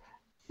there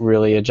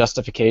really a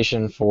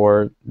justification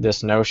for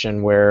this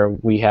notion where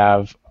we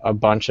have a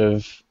bunch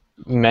of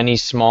many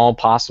small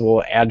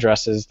possible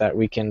addresses that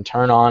we can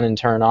turn on and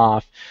turn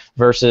off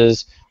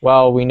versus,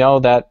 well, we know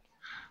that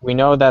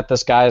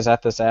this guy is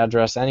at this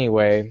address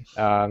anyway,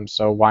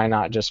 so why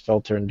not just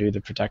filter and do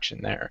the protection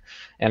there?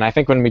 And I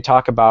think when we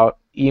talk about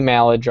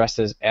email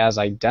addresses as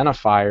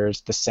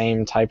identifiers, the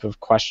same type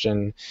of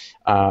question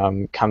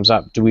comes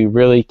up. Do we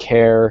really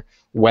care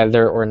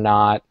whether or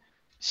not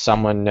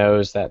someone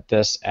knows that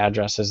this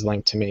address is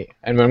linked to me?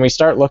 And when we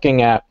start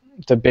looking at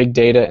the big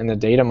data and the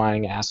data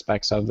mining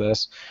aspects of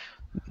this,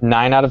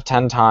 9 out of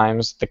 10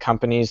 times the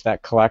companies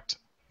that collect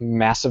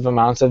massive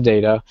amounts of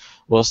data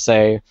will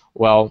say,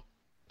 well,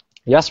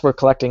 yes, we're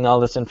collecting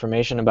all this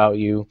information about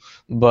you,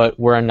 but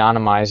we're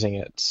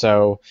anonymizing it.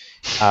 So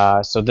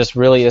this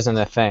really isn't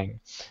a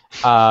thing.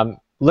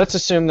 Let's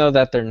assume, though,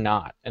 that they're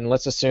not. And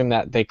let's assume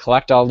that they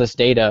collect all this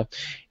data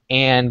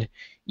and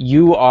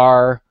you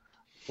are,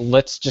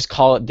 let's just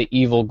call it the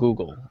evil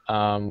Google.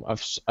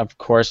 Of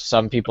course,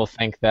 some people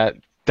think that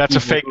that's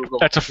a fake.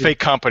 That's a fake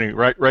company,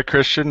 right? Right,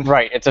 Christian?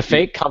 Right. It's a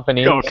fake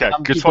company. Okay.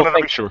 Just wanted to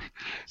make sure.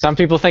 Some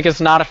people think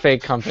it's not a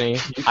fake company.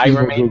 I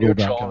remain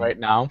neutral right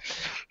now.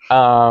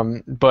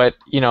 But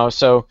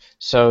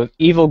so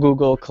evil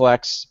Google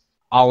collects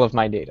all of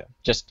my data,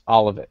 just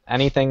all of it.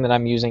 Anything that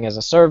I'm using as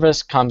a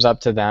service comes up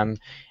to them,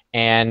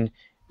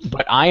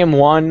 but I am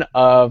one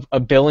of a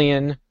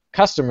billion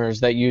customers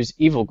that use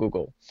evil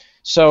Google.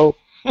 So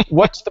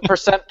what's the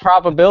percent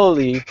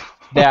probability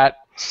that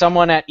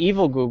someone at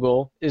evil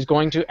Google is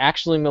going to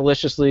actually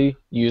maliciously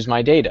use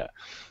my data?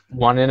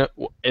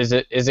 Is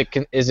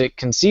it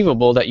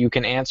conceivable that you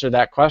can answer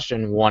that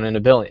question 1 in a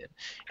billion?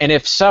 And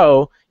if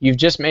so, you've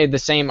just made the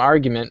same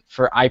argument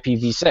for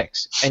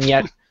IPv6, and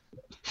yet,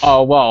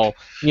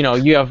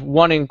 you have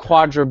 1 in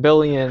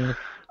quadrillion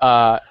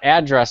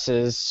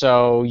addresses,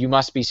 so you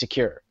must be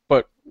secure.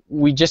 But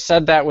we just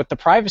said that with the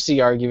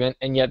privacy argument,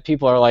 and yet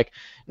people are like,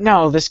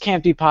 no, this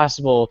can't be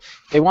possible.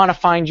 They want to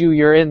find you,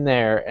 you're in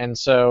there. And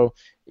so,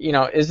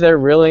 is there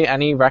really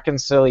any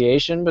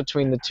reconciliation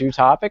between the two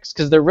topics?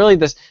 Because they're really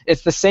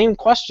it's the same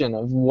question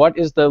of what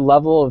is the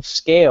level of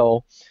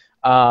scale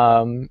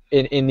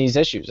in these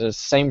issues. It's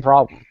the same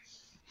problem.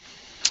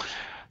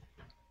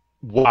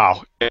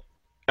 Wow.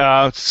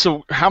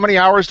 So how many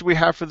hours do we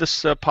have for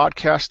this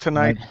podcast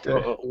tonight?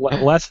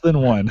 Less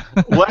than 1.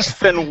 Less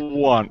than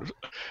 1.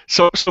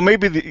 So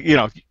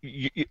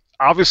maybe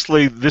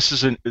obviously this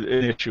is an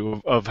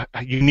issue of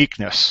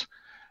uniqueness,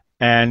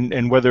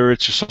 and whether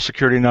it's your social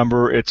security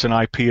number, it's an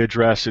IP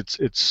address,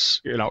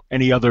 it's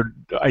any other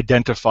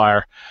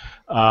identifier.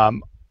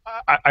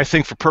 I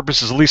think for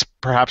purposes, at least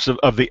perhaps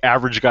of the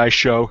average guy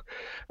show,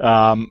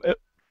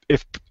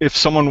 if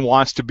someone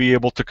wants to be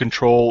able to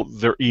control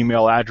their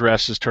email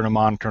addresses, turn them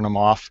on, turn them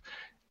off,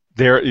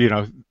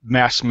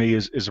 Mask Me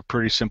is a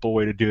pretty simple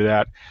way to do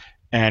that.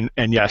 And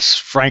yes,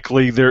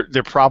 frankly, there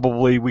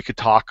probably, we could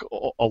talk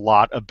a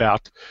lot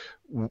about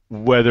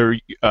whether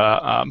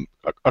a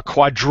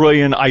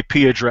quadrillion IP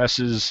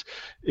addresses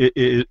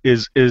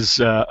is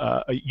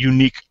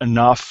unique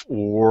enough,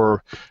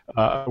 or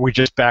are we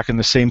just back in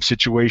the same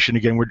situation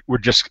again? We're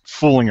just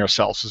fooling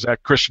ourselves. Is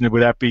that, Christian?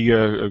 Would that be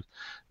the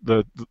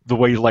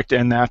way you'd like to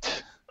end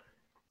that?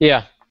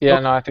 Yeah.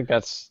 No, I think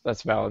that's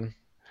valid.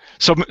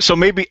 So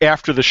maybe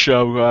after the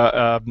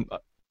show,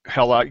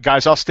 hell,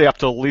 guys, I'll stay up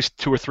till at least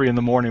 2 or 3 in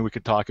the morning. We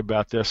could talk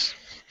about this.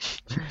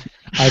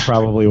 I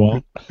probably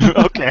won't.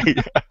 Okay.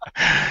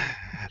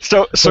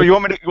 So you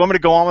want me to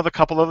go on with a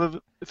couple other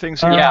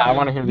things here? Yeah, I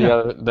want to hear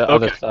the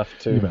other stuff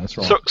too.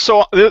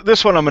 So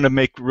this one I'm going to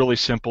make really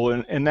simple,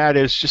 and that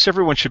is just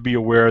everyone should be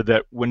aware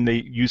that when they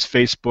use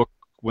Facebook,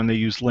 when they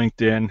use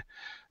LinkedIn,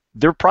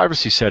 their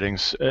privacy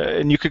settings,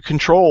 and you could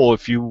control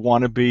if you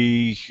want to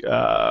be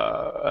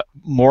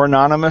more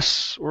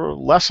anonymous or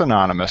less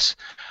anonymous.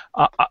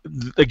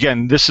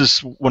 Again, this is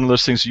one of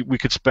those things we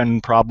could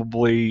spend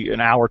probably an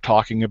hour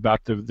talking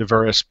about the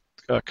various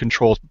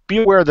controls. Be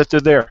aware that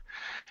they're there,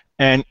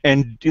 and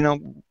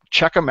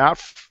check them out.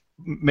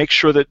 Make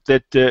sure that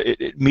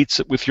it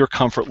meets it with your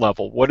comfort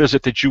level. What is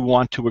it that you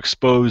want to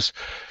expose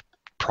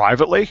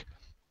privately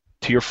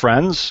to your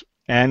friends,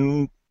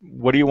 and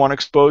what do you want to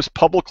expose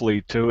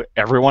publicly to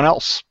everyone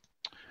else?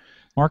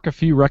 Mark, a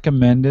few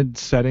recommended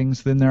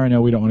settings in there. I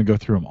know we don't want to go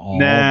through them all.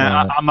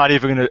 Nah, but... I'm not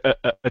even going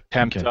to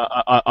attempt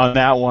on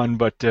that one,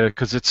 but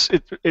because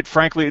it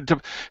frankly.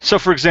 So,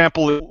 for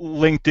example,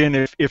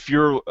 LinkedIn, if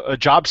you're a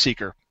job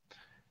seeker,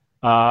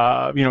 you're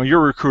a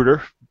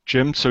recruiter,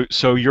 Jim.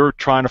 So you're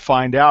trying to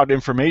find out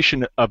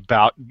information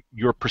about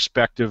your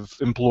prospective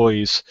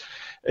employees.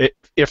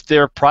 If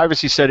their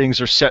privacy settings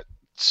are set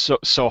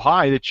so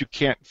high that you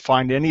can't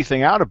find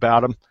anything out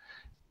about them,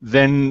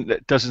 then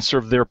it doesn't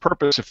serve their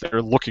purpose if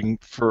they're looking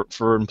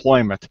for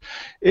employment.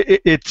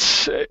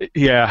 It's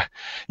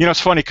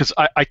funny because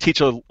I teach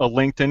a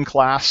LinkedIn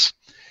class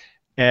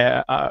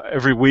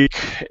every week,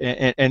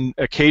 and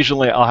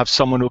occasionally I'll have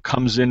someone who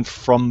comes in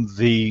from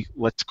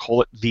let's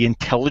call it the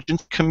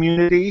intelligence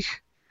community,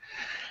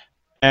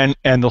 and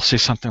they'll say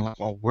something like,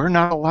 well, we're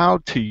not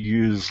allowed to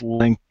use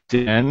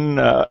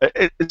LinkedIn.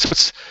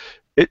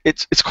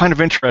 It's kind of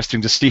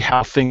interesting to see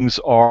how things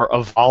are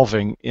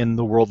evolving in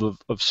the world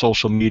of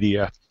social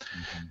media.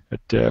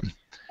 Mm-hmm.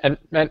 And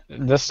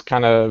this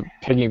kind of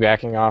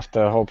piggybacking off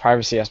the whole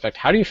privacy aspect,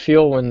 how do you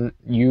feel when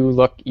you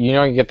look, you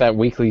get that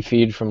weekly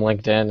feed from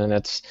LinkedIn and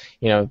it's,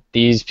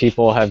 these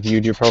people have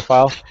viewed your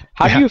profile.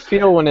 How do you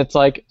feel when it's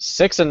like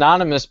 6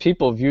 anonymous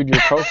people viewed your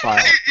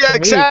profile? Yeah,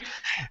 exactly.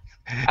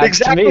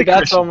 Exactly. To me,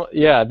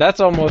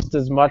 that's almost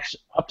as much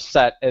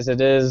upset as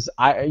it is.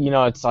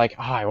 It's like,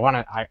 I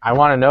want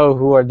to know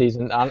who are these.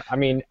 I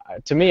mean,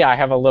 to me, I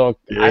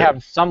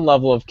have some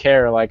level of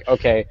care. Like,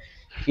 okay,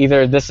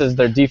 either this is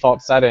their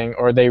default setting,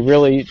 or they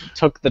really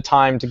took the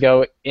time to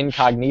go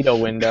incognito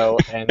window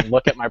and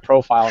look at my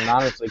profile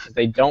anonymously because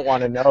they don't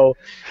want to know.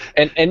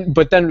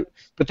 But then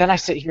I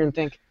sit here and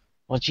think,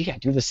 well, gee, I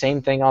do the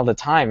same thing all the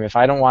time. If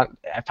I don't want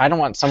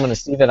someone to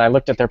see that I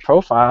looked at their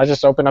profile, I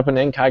just open up an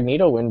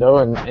incognito window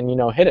and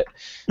hit it.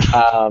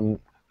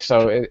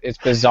 So it's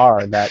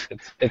bizarre that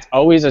it's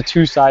always a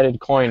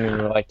two-sided coin, and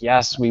you're like,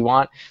 yes, we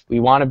want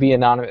to be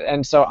anonymous.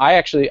 And so I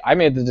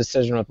made the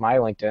decision with my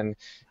LinkedIn.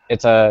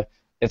 It's a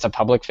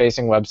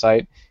public-facing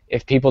website.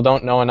 If people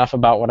don't know enough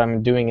about what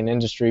I'm doing in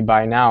industry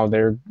by now,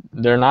 they're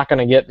not going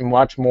to get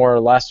much more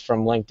or less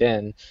from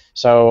LinkedIn.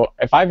 So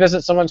if I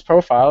visit someone's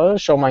profile, it'll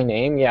show my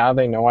name. Yeah,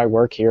 they know I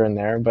work here and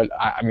there, but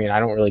I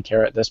don't really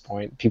care at this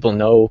point. People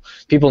know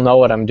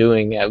what I'm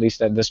doing, at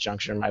least at this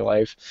juncture in my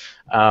life.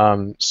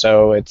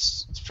 So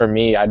it's, for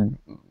me, I'd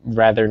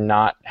rather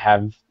not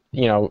have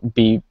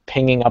be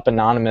pinging up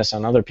anonymous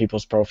on other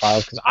people's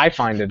profiles because I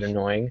find it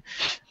annoying.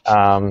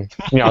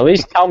 At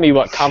least tell me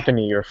what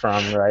company you're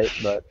from, right?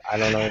 But I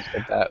don't always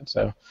get that.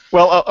 So.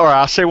 Well, all right.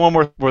 I'll say one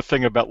more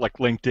thing about like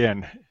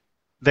LinkedIn.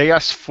 They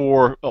ask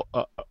for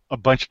a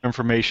bunch of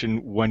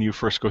information when you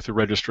first go through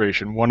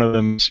registration. One of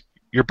them is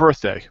your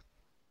birthday.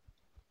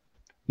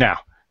 Now,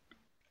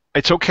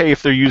 it's okay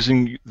if they're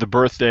using the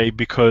birthday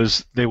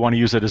because they want to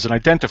use it as an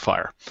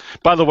identifier.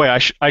 By the way,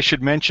 I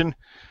should mention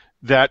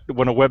that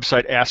when a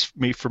website asks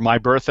me for my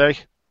birthday,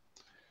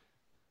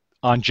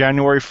 on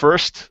January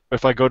 1st,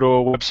 if I go to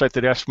a website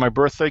that asks for my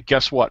birthday,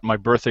 guess what? My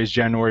birthday is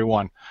January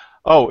 1.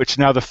 Oh, it's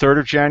now the 3rd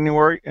of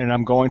January, and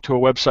I'm going to a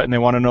website and they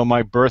want to know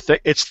my birthday.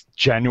 It's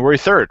January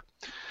 3rd.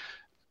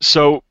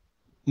 So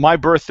my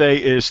birthday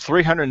is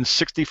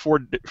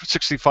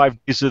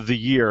 365 days of the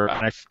year,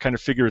 and I kind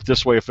of figure it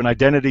this way: if an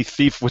identity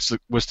thief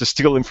was to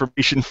steal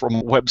information from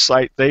a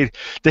website, they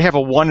have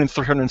a 1 in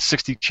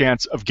 360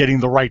 chance of getting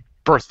the right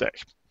birthday.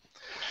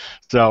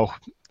 So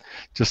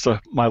just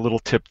my little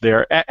tip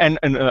there. And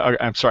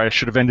I'm sorry, I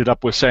should have ended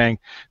up with saying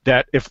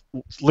that if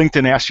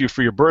LinkedIn asks you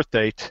for your birth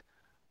date,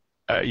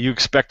 you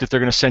expect that they're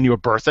going to send you a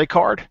birthday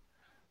card,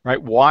 right?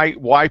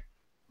 Why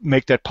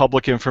make that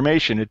public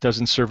information? It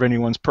doesn't serve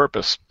anyone's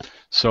purpose.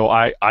 So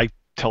I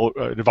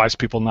advise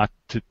people not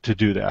to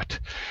do that.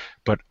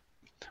 But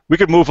we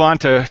could move on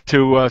to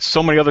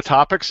so many other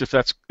topics if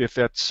that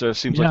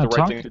seems like the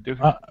right thing to do.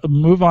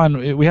 Move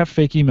on. We have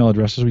fake email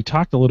addresses. We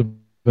talked a little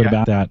bit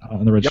about that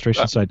on the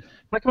registration side.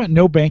 Talk about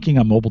no banking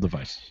on mobile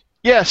devices.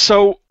 Yeah,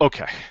 so,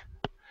 okay.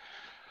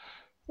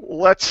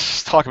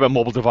 Let's talk about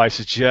mobile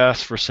devices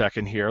just for a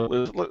second here,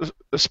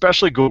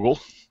 especially Google.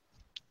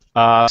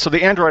 So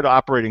the Android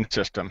operating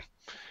system.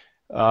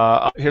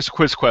 Here's a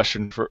quiz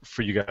question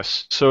for you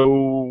guys.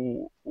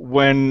 So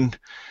when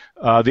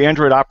the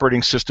Android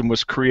operating system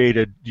was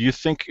created, do you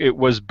think it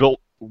was built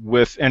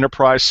with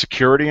enterprise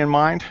security in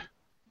mind?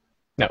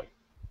 No.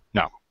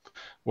 No.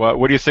 Well,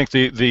 what do you think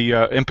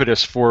the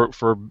impetus for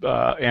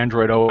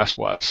Android OS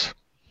was?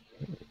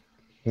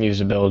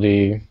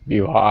 Usability,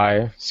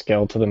 UI,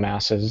 scale to the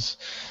masses.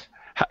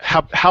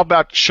 How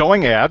about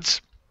showing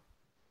ads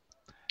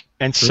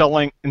and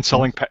selling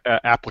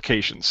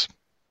applications?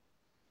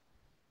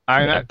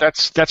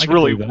 That's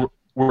really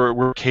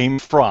where it came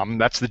from.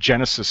 That's the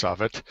genesis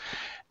of it.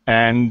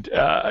 And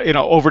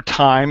over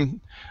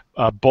time,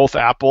 both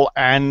Apple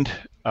and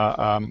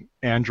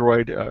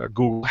Android,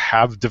 Google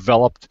have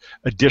developed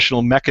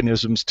additional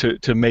mechanisms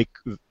to make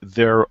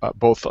their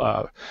both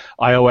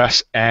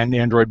iOS and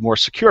Android more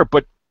secure,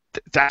 but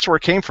that's where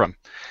it came from.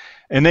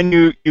 And then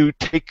you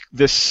take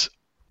this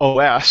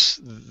OS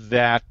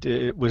that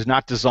was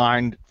not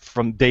designed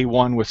from day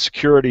one with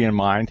security in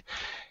mind,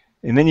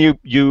 and then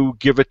you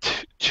give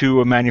it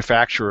to a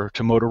manufacturer,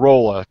 to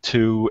Motorola,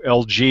 to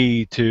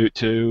LG, to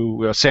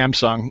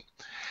Samsung,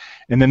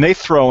 and then they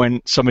throw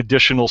in some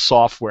additional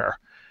software.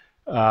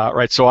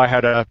 Right, so I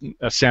had a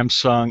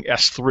Samsung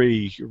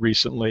S3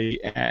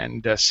 recently,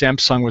 and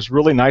Samsung was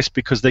really nice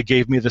because they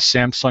gave me the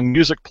Samsung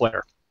Music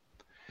Player,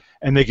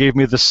 and they gave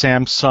me the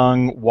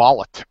Samsung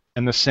Wallet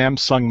and the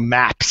Samsung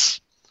Maps,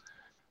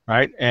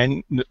 right?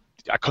 And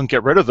I couldn't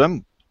get rid of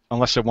them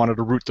unless I wanted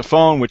to root the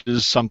phone, which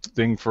is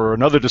something for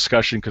another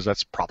discussion because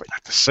that's probably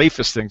not the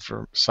safest thing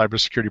from a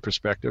cybersecurity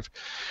perspective.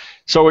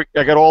 So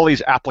I got all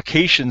these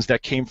applications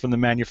that came from the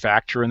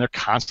manufacturer, and they're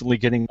constantly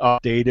getting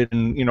updated.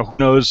 And who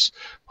knows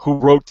who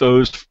wrote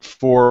those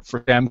for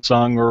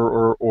Samsung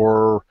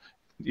or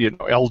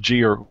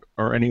LG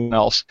or anyone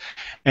else.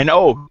 And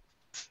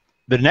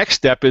the next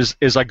step is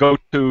I go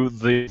to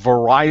the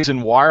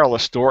Verizon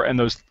wireless store, and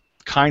those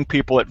kind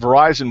people at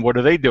Verizon, what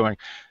are they doing?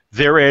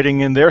 They're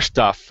adding in their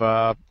stuff.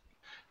 The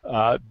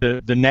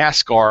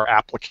NASCAR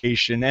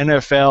application,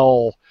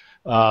 NFL,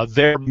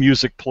 their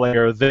music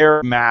player,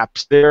 their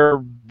maps, their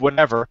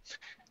whatever.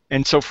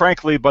 And so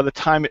frankly, by the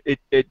time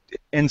it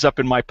ends up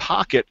in my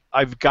pocket,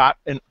 I've got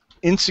an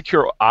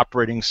insecure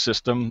operating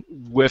system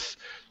with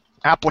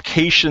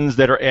applications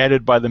that are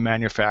added by the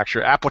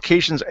manufacturer,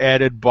 applications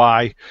added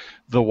by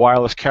the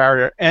wireless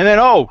carrier, and then,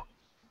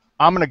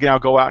 I'm going to now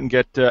go out and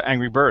get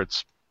Angry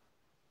Birds.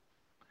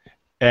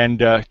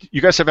 And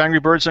you guys have Angry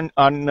Birds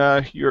on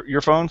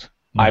your phones?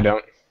 I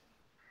don't.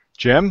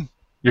 Jim,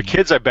 your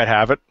kids, I bet,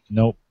 have it.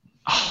 Nope.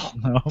 Oh.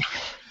 No.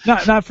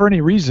 Not for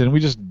any reason. We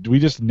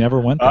just never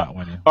went that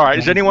way. All right.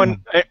 Is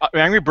anyone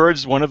Angry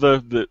Birds is one of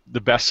the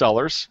best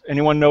sellers?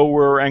 Anyone know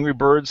where Angry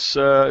Birds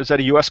is that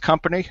a U.S.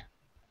 company?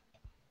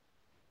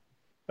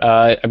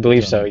 I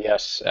believe so.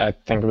 Yes. I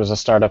think it was a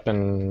startup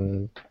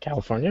in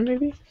California,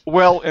 maybe.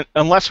 Well,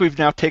 unless we've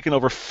now taken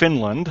over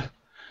Finland,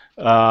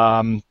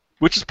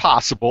 which is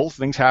possible.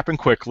 Things happen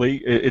quickly.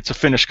 It's a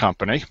Finnish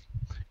company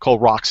called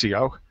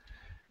Roxio,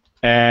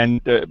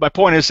 and my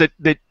point is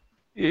that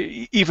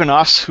even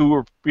us who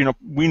are,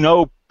 we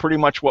know pretty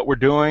much what we're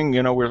doing.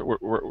 We're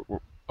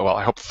well,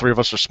 I hope the three of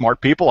us are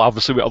smart people.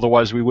 Obviously,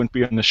 otherwise we wouldn't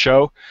be on the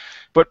show.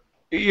 But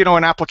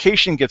an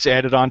application gets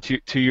added onto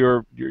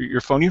your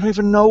phone. You don't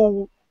even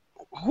know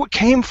who it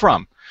came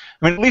from.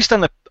 I mean, at least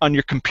on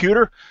your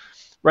computer,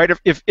 right?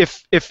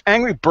 If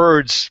Angry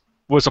Birds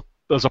was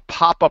a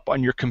pop-up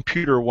on your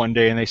computer one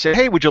day, and they said,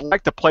 "Hey, would you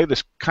like to play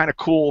this kind of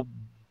cool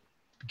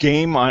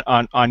game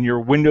on your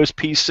Windows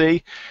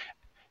PC?"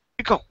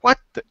 You go, "What?"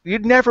 You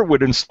never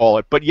would install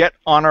it, but yet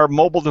on our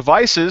mobile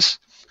devices,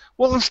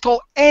 we'll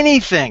install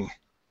anything.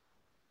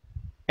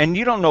 And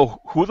you don't know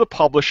who the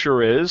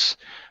publisher is.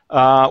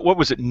 What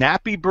was it?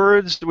 Nappy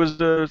Birds was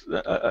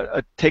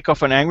a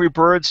takeoff on Angry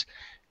Birds.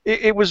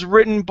 It was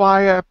written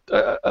by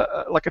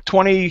like a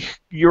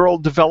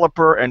 20-year-old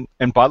developer, and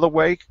by the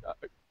way,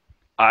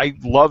 I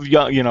love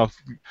the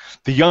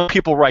young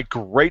people write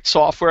great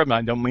software. I mean,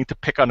 I don't mean to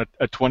pick on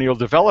a 20-year-old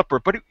developer,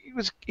 but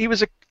he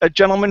was a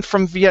gentleman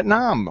from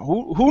Vietnam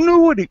who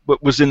knew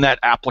what was in that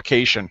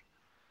application,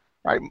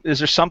 right? Is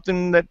there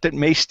something that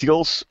may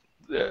steal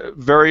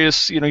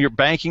various your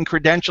banking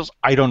credentials?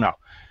 I don't know.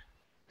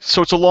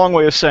 So it's a long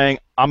way of saying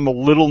I'm a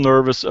little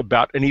nervous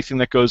about anything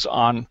that goes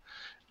on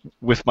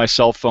with my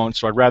cell phone,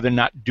 so I'd rather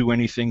not do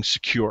anything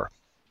secure.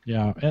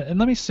 Yeah, and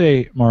let me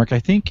say, Mark, I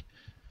think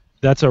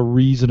that's a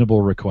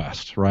reasonable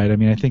request, right? I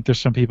mean, I think there's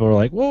some people who are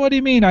like, well, what do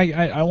you mean?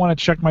 I want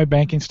to check my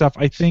banking stuff.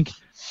 I think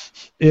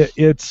it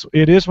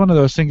is one of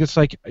those things. It's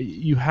like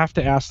you have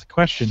to ask the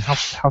question,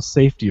 how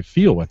safe do you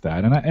feel with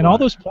that? And all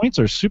those points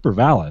are super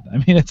valid. I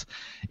mean,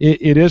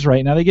 it is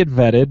right now. They get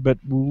vetted, but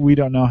we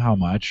don't know how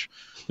much.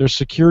 There's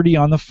security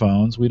on the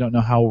phones. We don't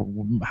know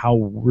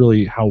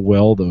how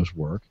well those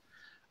work.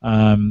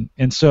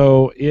 And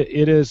so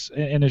it is.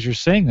 And as you're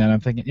saying that, I'm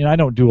thinking, I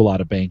don't do a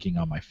lot of banking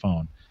on my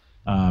phone.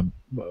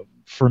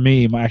 For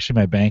me,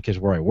 my bank is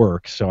where I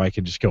work, so I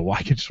can just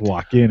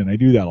walk in, and I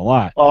do that a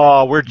lot.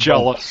 Oh, we're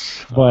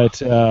jealous.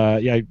 But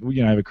I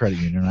have a credit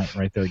union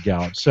right there at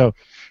Gallup. So,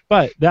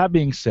 but that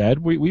being said,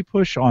 we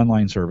push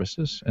online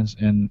services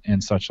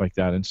and such like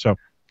that, and so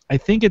I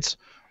think it's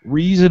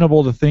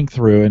reasonable to think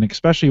through, and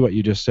especially what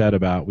you just said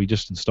about we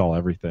just install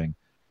everything.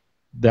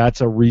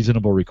 That's a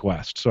reasonable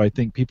request. So I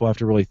think people have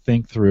to really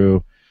think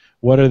through.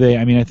 What are they?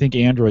 I mean, I think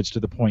Android's to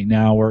the point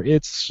now where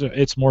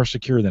it's more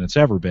secure than it's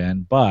ever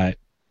been, but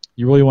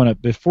you really want to,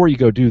 before you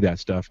go do that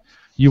stuff,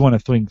 you want to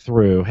think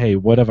through, hey,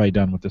 what have I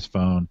done with this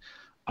phone?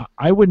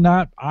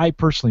 I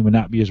personally would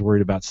not be as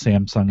worried about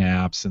Samsung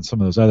apps and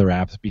some of those other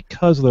apps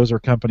because those are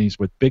companies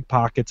with big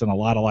pockets and a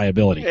lot of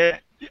liability.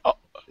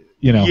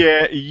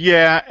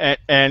 Yeah,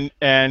 and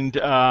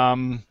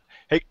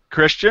hey,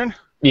 Christian?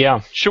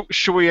 Yeah.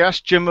 Should we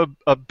ask Jim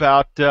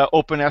about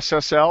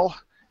OpenSSL?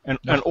 And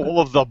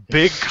all of the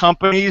big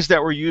companies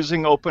that were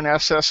using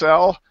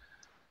OpenSSL?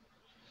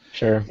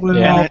 Sure. Well,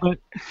 Yeah.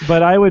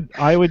 but I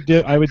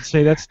would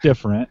say that's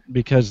different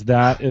because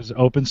that is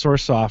open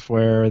source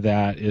software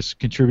that is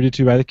contributed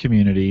to by the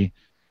community,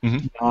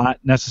 Mhm. not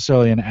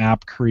necessarily an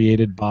app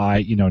created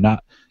by,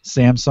 not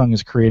Samsung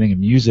is creating a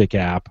music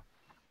app.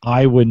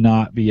 I would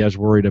not be as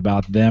worried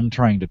about them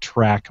trying to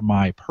track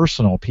my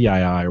personal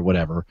PII or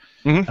whatever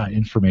Mhm.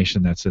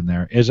 information that's in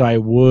there as I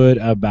would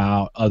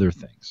about other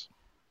things.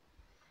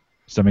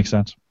 Does that make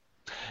sense?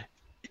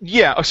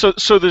 Yeah, so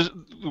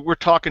we're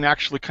talking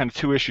actually kind of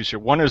two issues here.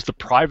 One is the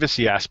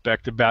privacy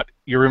aspect about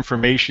your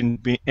information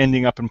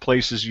ending up in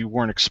places you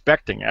weren't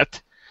expecting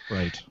it,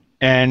 Right.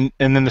 and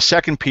then the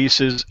second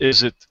piece is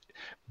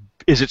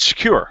it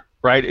secure,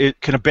 right?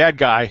 Can a bad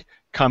guy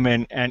come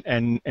in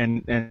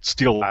and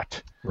steal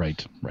that?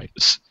 Right. Right.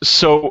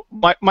 So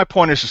my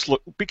point is just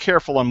look, be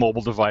careful on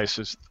mobile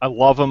devices. I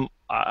love them.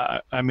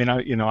 I'm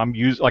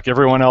like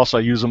everyone else. I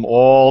use them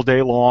all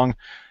day long.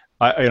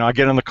 I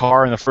get in the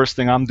car and the first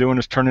thing I'm doing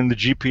is turning the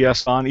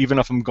GPS on, even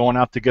if I'm going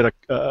out to get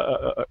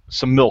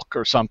some milk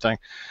or something.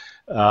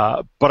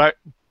 But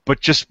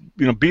just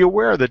be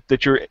aware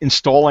that you're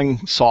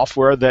installing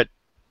software that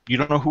you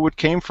don't know who it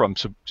came from.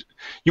 So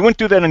you wouldn't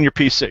do that on your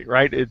PC,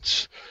 right?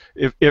 It's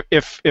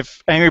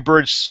if Angry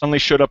Birds suddenly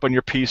showed up on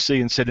your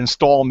PC and said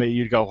install me,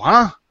 you'd go,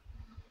 huh?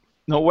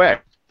 No way.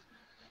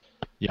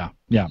 Yeah.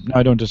 No,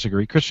 I don't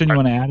disagree. Christian, you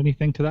want to add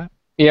anything to that?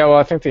 Yeah, well,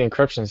 I think the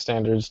encryption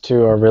standards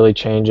too are really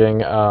changing.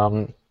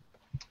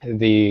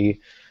 The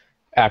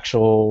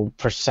actual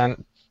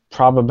percent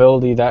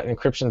probability that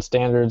encryption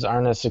standards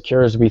aren't as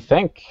secure as we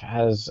think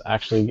has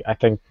actually, I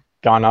think,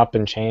 gone up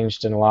and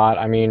changed in a lot.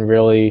 I mean,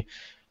 really,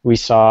 we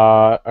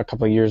saw a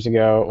couple of years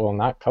ago, well,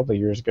 not a couple of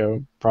years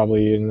ago,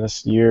 probably in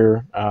this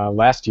year,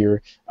 last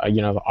year,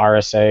 the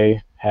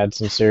RSA had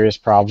some serious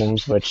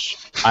problems, which,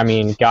 I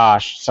mean,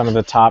 gosh, some of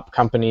the top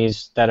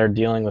companies that are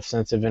dealing with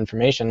sensitive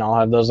information all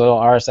have those little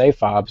RSA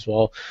fobs.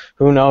 Well,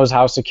 who knows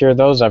how secure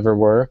those ever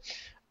were.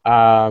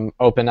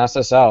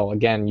 OpenSSL,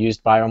 again,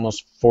 used by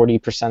almost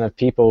 40% of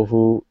people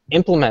who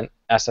implement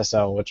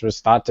SSL, which was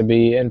thought to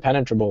be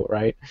impenetrable,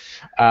 right?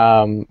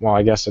 Well,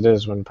 I guess it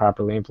is when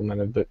properly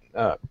implemented, but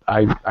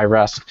I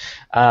rest.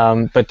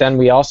 But then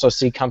we also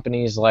see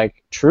companies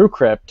like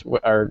TrueCrypt,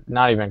 or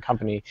not even a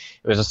company,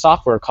 it was a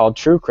software called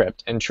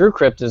TrueCrypt, and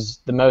TrueCrypt is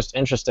the most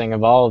interesting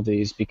of all of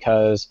these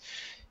because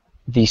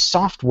the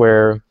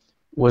software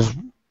was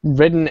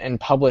written and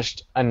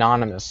published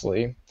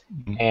anonymously,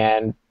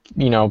 and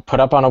put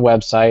up on a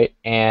website,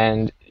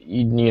 and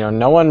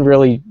no one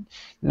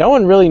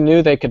really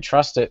knew they could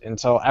trust it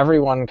until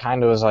everyone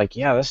kind of was like,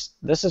 yeah,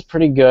 this is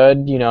pretty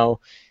good.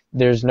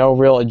 There's no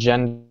real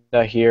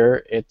agenda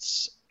here.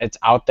 It's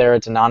out there.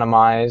 It's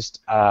anonymized.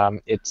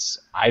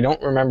 I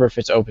don't remember if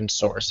it's open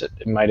source.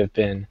 It might have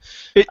been.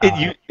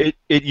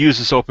 It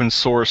uses open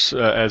source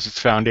as its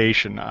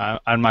foundation.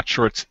 I'm not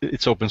sure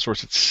it's open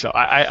source itself.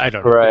 I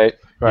don't know. Right.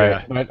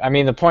 Yeah. But I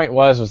mean, the point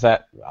was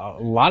that a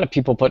lot of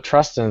people put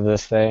trust into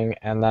this thing,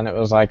 and then it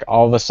was like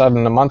all of a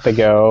sudden a month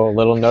ago, a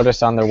little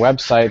notice on their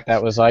website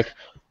that was like,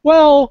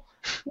 well,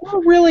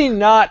 we're really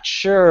not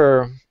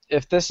sure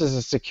if this is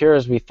as secure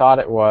as we thought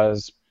it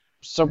was,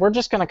 so we're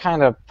just going to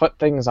kind of put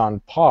things on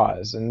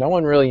pause, and no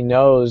one really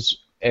knows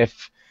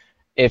if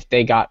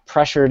they got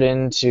pressured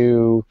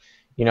into,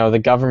 the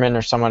government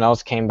or someone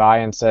else came by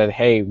and said,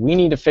 hey, we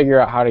need to figure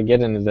out how to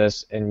get into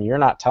this, and you're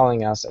not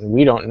telling us, and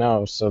we don't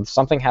know, so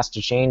something has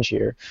to change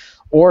here.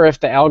 Or if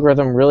the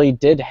algorithm really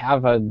did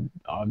have a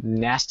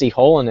nasty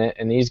hole in it,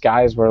 and these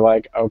guys were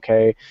like,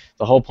 okay,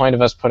 the whole point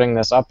of us putting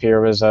this up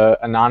here was a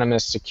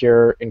anonymous,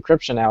 secure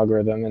encryption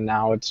algorithm, and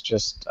now it's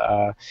just,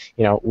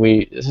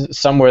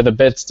 somewhere the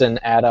bits didn't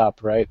add up,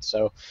 right?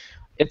 So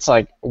it's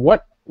like,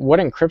 what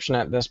encryption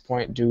at this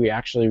point do we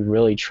actually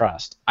really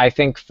trust? I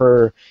think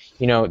for,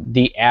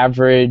 the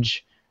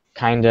average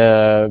kind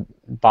of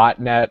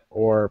botnet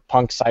or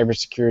punk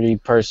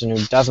cybersecurity person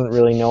who doesn't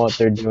really know what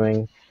they're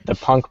doing, the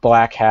punk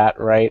black hat,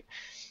 right?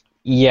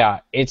 Yeah,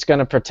 it's going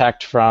to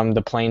protect from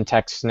the plain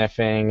text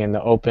sniffing and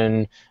the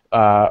open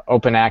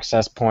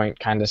access point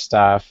kind of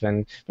stuff.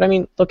 But I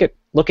mean, look at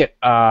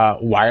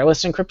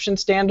wireless encryption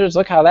standards.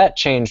 Look how that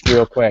changed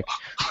real quick.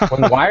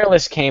 When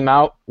wireless came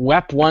out,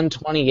 WEP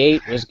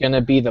 128 was going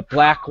to be the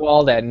black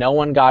wall that no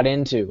one got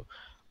into.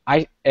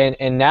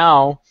 And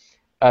now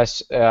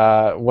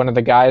one of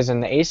the guys in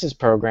the ACES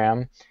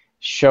program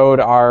showed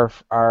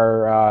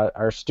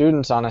our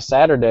students on a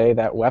Saturday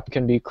that WEP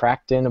can be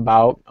cracked in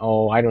about,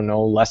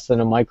 less than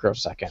a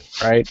microsecond,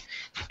 right?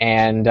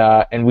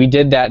 And we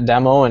did that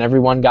demo, and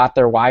everyone got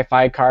their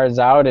Wi-Fi cards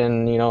out,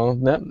 and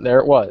there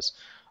it was.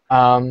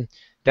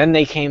 Then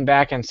they came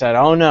back and said,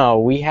 oh no,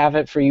 we have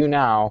it for you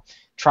now.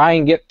 Try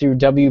and get through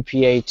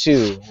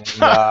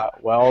WPA2. And,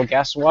 well,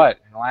 guess what?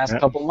 In the last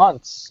couple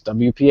months,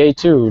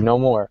 WPA2, no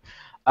more.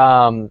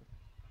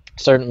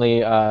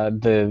 Certainly,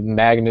 the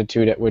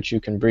magnitude at which you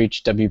can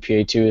breach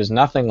WPA2 is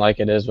nothing like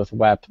it is with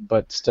WEP,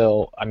 but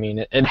still, I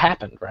mean, it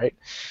happened, right?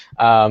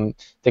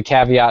 The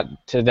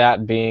caveat to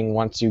that being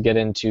once you get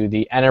into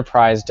the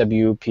enterprise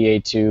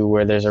WPA2,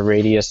 where there's a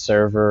radius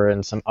server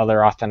and some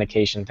other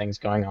authentication things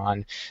going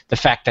on, the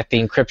fact that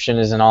the encryption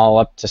isn't all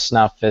up to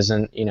snuff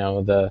isn't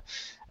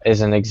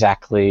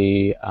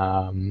exactly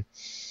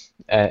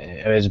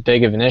as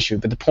big of an issue.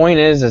 But the point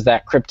is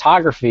that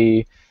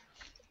cryptography,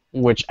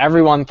 which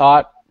everyone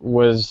thought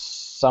was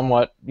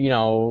somewhat,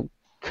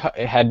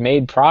 had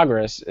made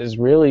progress, is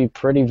really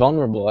pretty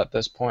vulnerable at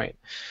this point.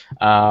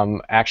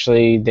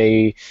 Actually,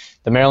 the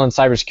Maryland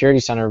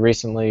Cybersecurity Center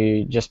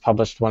recently just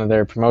published one of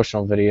their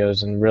promotional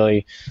videos, and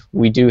really,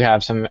 we do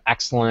have some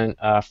excellent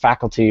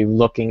faculty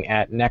looking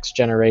at next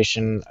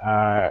generation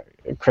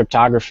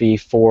cryptography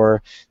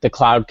for the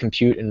cloud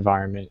compute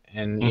environment,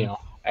 and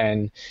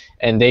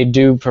and they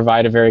do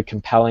provide a very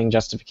compelling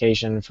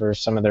justification for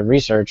some of their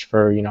research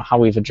for how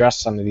we've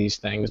addressed some of these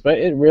things. But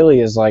it really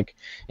is like,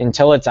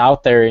 until it's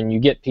out there and you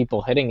get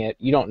people hitting it,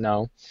 you don't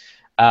know.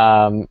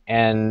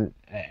 And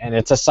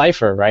it's a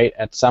cipher, right?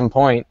 At some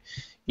point,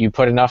 you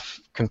put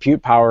enough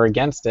compute power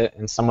against it,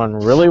 and someone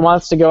really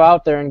wants to go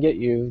out there and get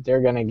you,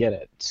 they're going to get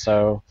it.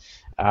 So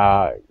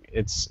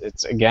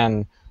it's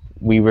again,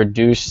 we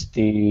reduce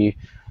the.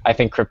 I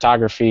think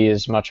cryptography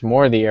is much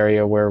more the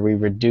area where we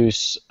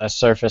reduce a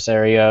surface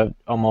area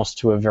almost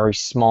to a very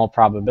small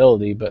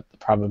probability, but the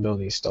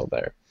probability is still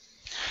there.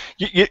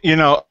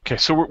 Okay,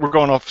 so we're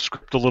going off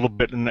script a little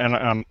bit, and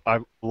I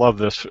love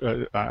this.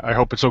 I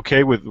hope it's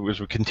okay with as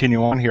we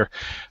continue on here.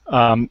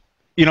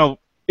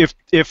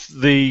 If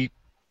the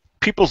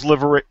People's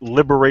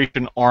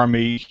Liberation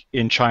Army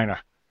in China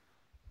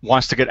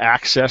wants to get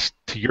access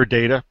to your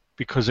data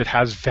because it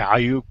has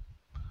value,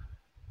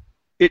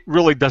 it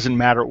really doesn't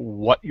matter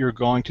what you're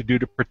going to do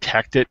to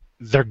protect it.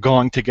 They're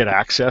going to get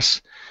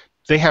access.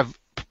 They have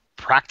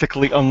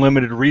practically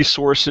unlimited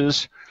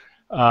resources.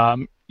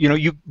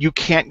 You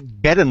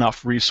can't get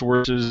enough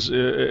resources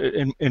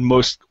in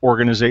most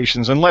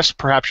organizations unless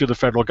perhaps you're the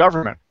federal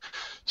government.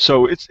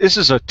 So this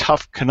is a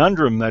tough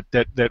conundrum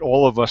that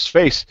all of us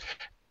face.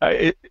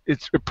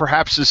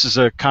 Perhaps this is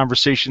a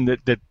conversation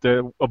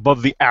that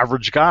above the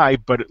average guy,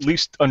 but at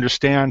least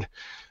understand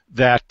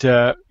that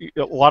a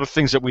lot of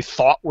things that we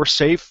thought were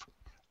safe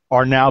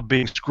are now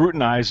being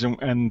scrutinized,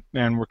 and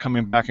we're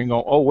coming back and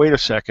going, oh, wait a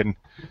second,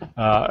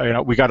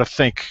 we got to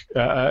think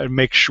and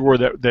make sure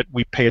that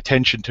we pay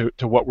attention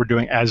to what we're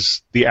doing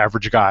as the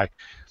average guy,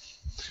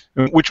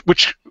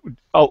 which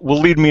will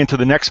lead me into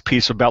the next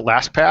piece about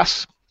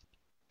LastPass.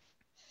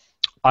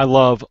 I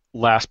love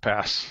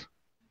LastPass.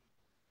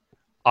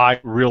 I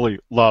really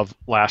love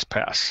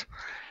LastPass.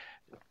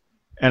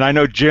 And I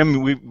know,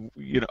 Jim,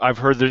 I've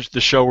heard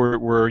the show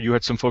where you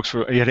had some folks,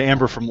 you had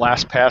Amber from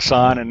LastPass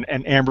on,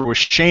 and Amber was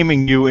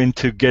shaming you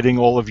into getting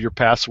all of your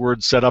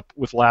passwords set up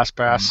with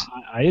LastPass.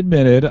 I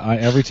admitted,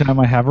 every time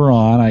I have her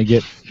on, I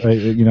get,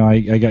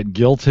 I got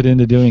guilted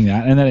into doing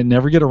that, and then I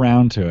never get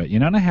around to it.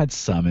 And I had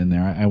some in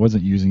there. I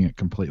wasn't using it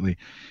completely.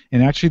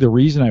 And actually, the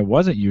reason I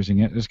wasn't using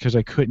it is because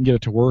I couldn't get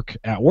it to work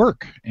at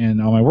work and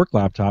on my work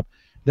laptop.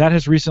 That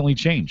has recently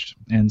changed,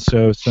 and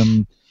so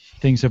some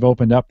things have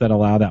opened up that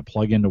allow that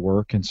plug-in to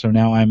work, and so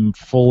now I'm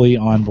fully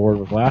on board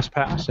with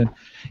LastPass. And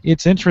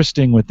it's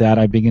interesting with that.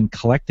 I begin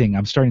collecting.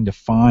 I'm starting to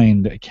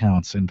find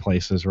accounts in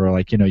places where,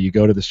 like, you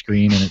go to the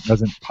screen and it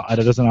doesn't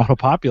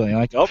auto-populate.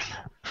 Like, oh,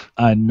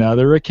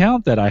 another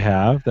account that I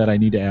have that I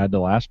need to add to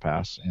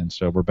LastPass, and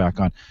so we're back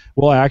on.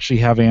 We'll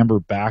actually have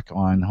Amber back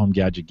on Home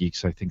Gadget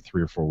Geeks, I think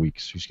 3 or 4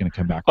 weeks. She's going to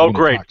come back. Oh,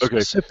 great.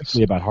 Okay.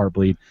 Specifically about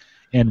Heartbleed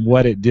and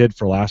what it did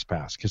for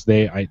LastPass, because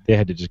they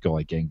had to just go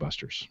like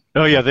gangbusters.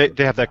 Oh yeah,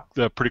 they have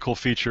that pretty cool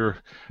feature,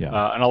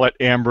 yeah. And I'll let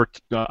Amber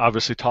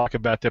obviously talk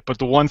about that. But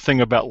the one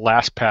thing about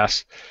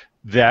LastPass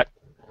that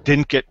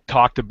didn't get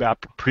talked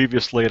about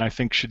previously, and I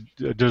think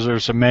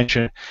deserves a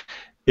mention,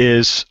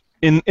 is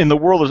in the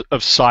world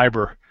of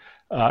cyber.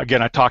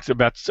 Again, I talked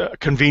about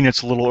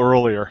convenience a little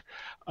earlier.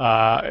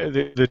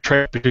 The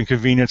trade between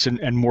convenience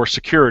and more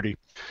security.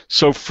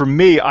 So for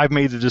me, I've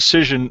made the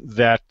decision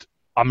that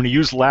I'm going to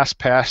use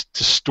LastPass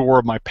to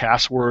store my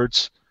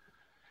passwords,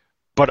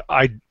 but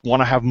I want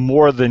to have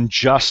more than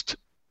just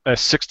a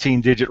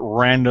 16-digit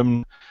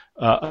random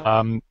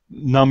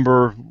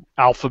number,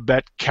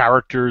 alphabet,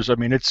 characters. I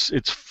mean, it's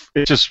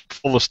just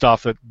full of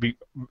stuff that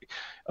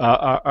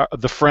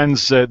the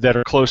friends that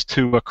are close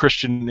to a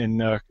Christian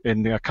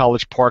in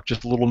College Park,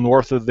 just a little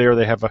north of there,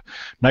 they have a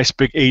nice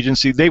big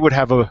agency. They would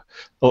have a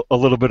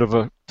little bit of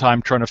a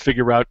time trying to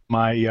figure out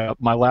my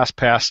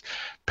LastPass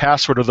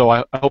password, although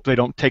I hope they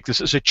don't take this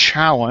as a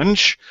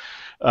challenge.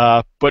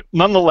 But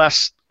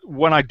nonetheless,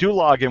 when I do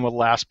log in with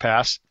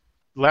LastPass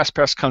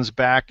comes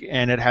back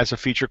and it has a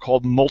feature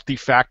called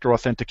multi-factor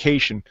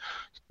authentication,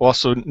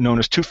 also known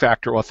as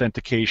two-factor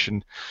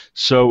authentication.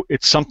 So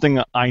it's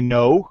something I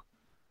know,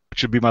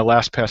 which would be my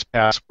LastPass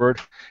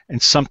password,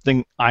 and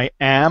something I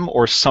am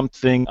or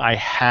something I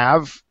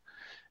have.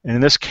 And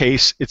in this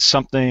case, it's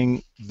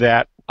something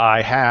that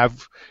I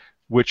have,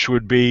 which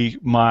would be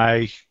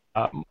my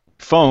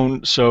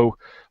phone. So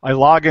I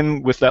log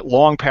in with that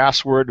long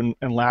password and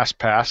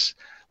LastPass.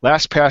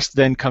 LastPass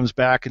then comes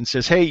back and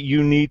says, hey,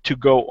 you need to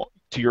go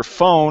to your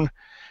phone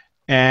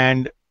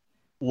and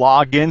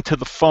log into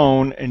the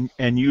phone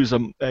and use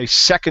a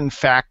second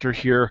factor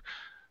here,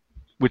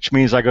 which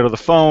means I go to the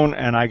phone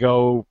and I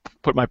go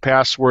put my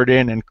password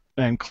in and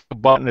click a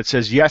button that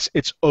says, yes,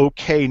 it's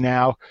okay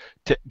now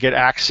to get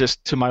access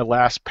to my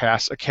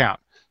LastPass account.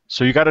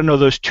 So you got to know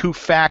those two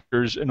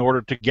factors in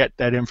order to get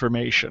that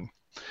information.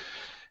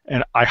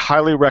 And I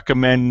highly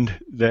recommend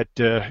that,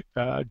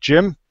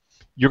 Jim,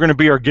 you're going to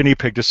be our guinea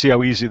pig to see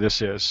how easy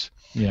this is.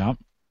 Yeah.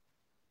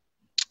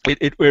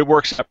 It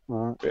works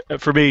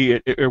for me.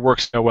 It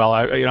works so well.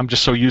 I'm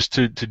just so used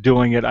to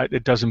doing it.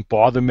 It doesn't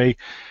bother me.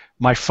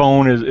 My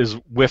phone is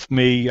with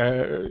me,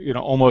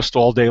 almost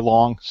all day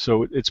long,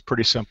 so it's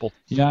pretty simple.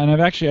 Yeah,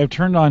 and I've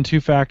turned on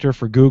two-factor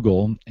for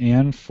Google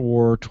and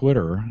for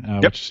Twitter,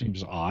 which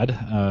seems odd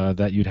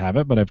that you'd have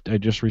it, but I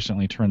just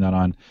recently turned that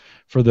on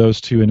for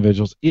those two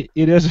individuals. It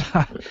is,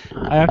 I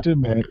have to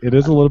admit, it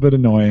is a little bit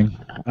annoying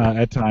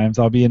at times.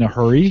 I'll be in a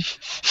hurry,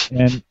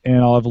 and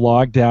I'll have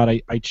logged out.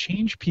 I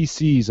change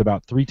PCs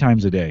about 3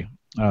 times a day.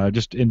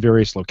 Just in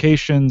various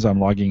locations. I'm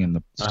logging in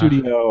the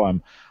studio.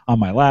 I'm on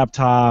my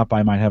laptop.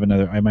 I might have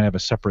a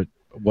separate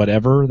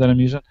whatever that I'm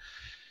using.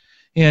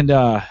 And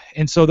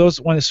so as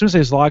soon as they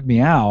just log me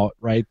out,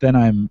 right,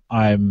 then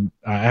I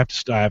have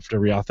to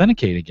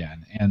re-authenticate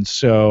again. And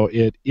so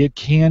it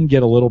can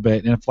get a little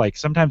bit, and if like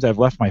sometimes I've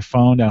left my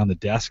phone down on the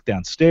desk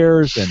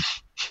downstairs and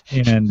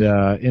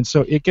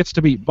so it gets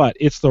to be, but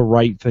it's the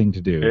right thing to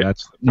do.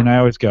 That's, I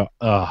always go,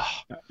 ugh.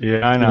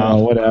 Yeah, I know.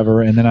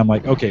 Whatever, and then I'm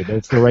like, okay, but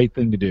it's the right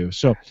thing to do.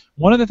 So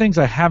one of the things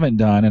I haven't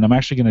done, and I'm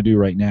actually going to do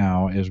right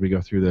now as we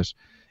go through this,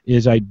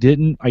 is I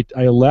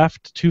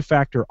left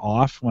two-factor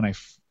off when I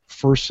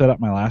first set up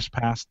my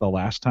LastPass the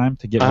last time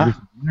to get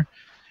everything in there.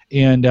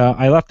 And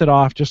I left it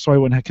off just so I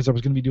wouldn't, because I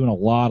was going to be doing a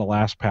lot of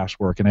LastPass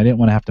work, and I didn't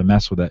want to have to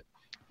mess with it.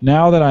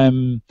 Now that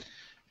I'm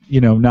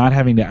not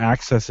having to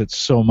access it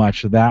so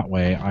much that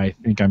way, I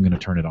think I'm going to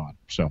turn it on.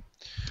 So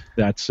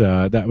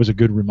that was a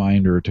good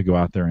reminder to go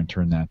out there and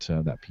turn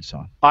that piece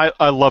on.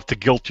 I love to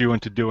guilt you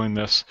into doing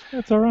this.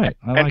 That's all right.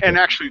 And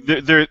actually,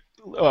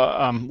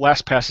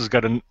 LastPass has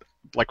got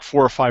like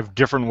 4 or 5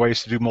 different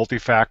ways to do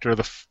multi-factor.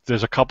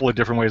 There's a couple of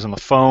different ways on the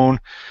phone.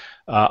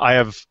 I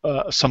have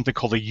something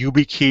called a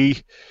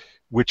YubiKey,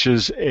 which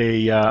is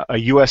a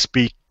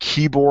USB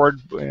keyboard.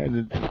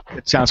 And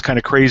it sounds kind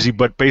of crazy,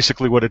 but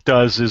basically what it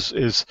does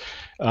is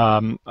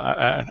and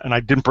I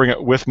didn't bring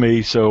it with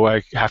me, so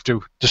I have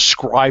to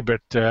describe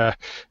it.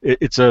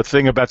 It's a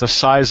thing about the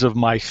size of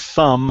my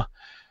thumb,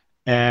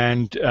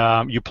 and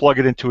you plug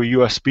it into a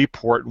USB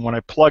port, and when I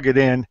plug it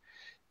in,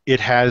 it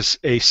has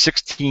a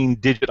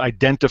 16-digit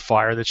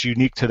identifier that's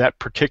unique to that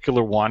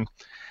particular one,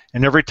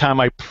 and every time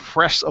I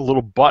press a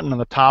little button on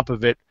the top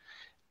of it,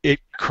 it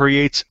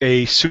creates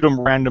a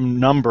pseudo-random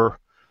number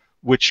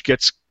which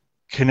gets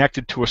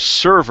connected to a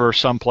server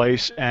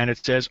someplace, and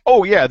it says,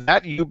 oh yeah,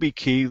 that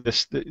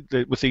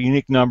YubiKey with a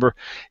unique number,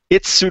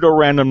 its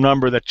pseudo-random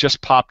number that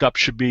just popped up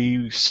should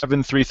be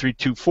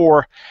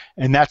 73324,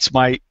 and that's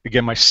my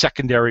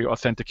secondary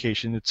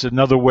authentication. It's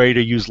another way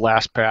to use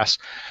LastPass.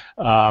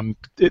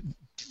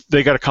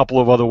 They got a couple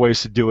of other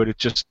ways to do it. It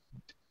just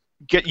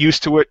get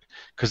used to it,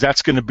 because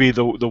that's going to be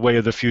the way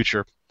of the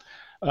future.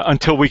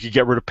 Until we could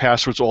get rid of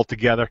passwords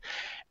altogether.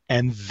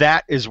 And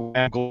that is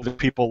why I'm going to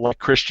people like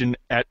Christian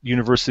at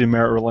University of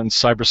Maryland's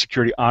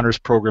Cybersecurity Honors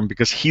Program,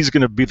 because he's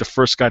going to be the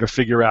first guy to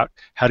figure out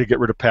how to get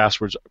rid of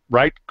passwords.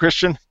 Right,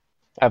 Christian?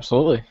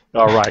 Absolutely.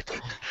 All right.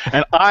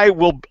 And I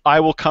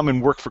will come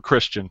and work for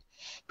Christian,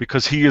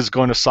 because he is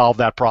going to solve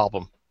that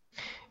problem.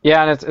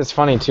 Yeah, and it's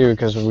funny, too,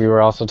 because we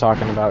were also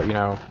talking about,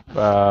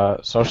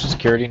 Social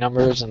Security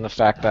numbers and the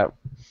fact that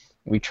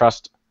we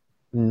trust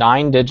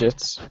 9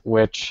 digits,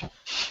 which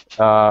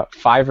 5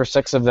 or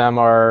 6 of them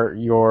are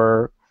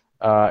your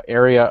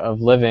area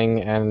of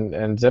living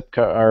and zip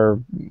code, or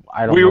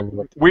I don't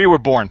know. We were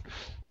born.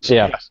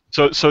 Yeah.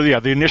 Yes. So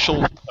yeah, the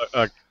initial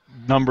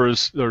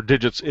numbers or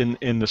digits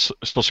in the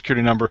Social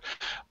Security number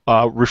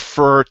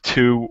refer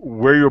to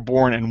where you were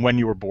born and when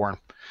you were born.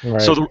 Right.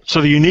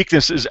 So the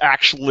uniqueness is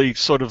actually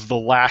sort of the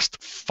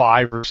last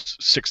 5 or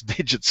 6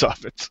 digits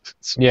of it.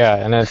 Yeah,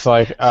 and it's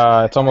like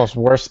it's almost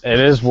worse. It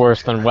is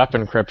worse than web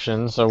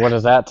encryption. So what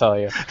does that tell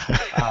you?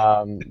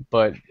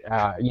 But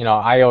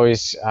I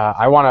always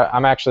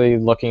I'm actually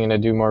looking to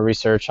do more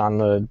research on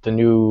the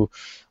new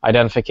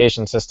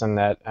identification system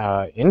that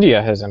India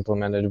has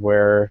implemented,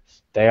 where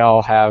they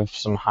all have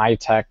some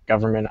high-tech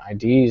government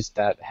IDs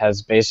that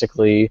has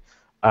basically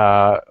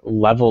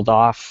leveled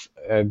off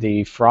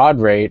the fraud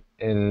rate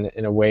in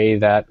a way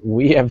that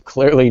we have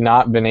clearly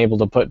not been able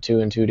to put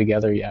 2 and 2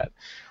 together yet.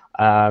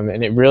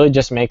 And it really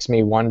just makes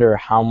me wonder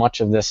how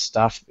much of this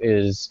stuff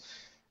is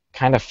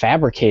kind of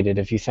fabricated,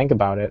 if you think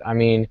about it. I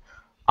mean,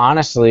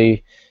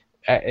 honestly,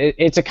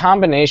 it's a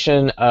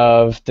combination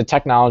of the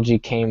technology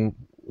came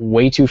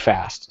way too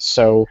fast.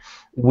 So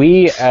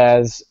we,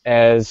 as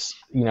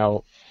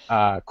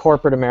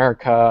corporate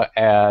America,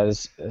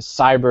 as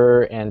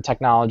cyber and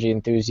technology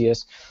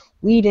enthusiasts,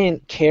 we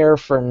didn't care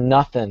for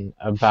nothing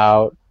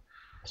about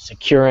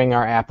securing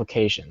our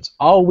applications.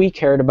 All we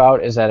cared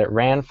about is that it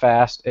ran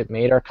fast, it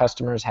made our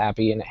customers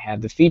happy, and it had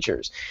the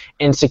features.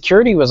 And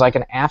security was like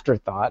an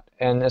afterthought,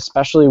 and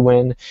especially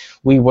when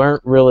we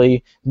weren't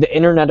really, the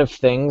Internet of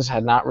Things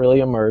had not really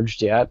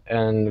emerged yet,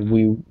 and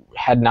we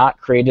had not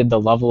created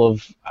the level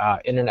of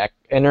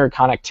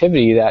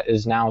interconnectivity that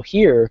is now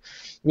here.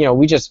 You know,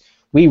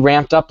 we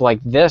ramped up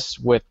like this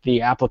with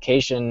the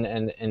application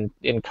and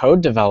in code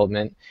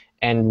development,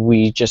 and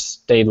we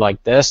just stayed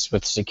like this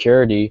with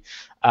security.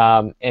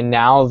 And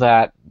now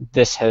that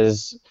this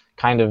has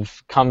kind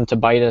of come to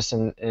bite us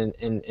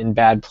in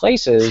bad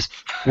places,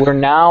 we're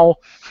now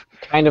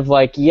kind of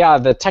like, yeah,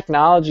 the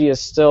technology is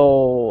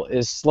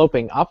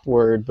sloping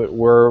upward, but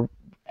we're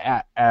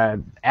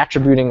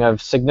attributing a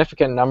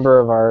significant number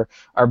of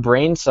our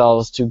brain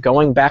cells to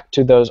going back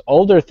to those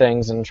older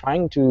things and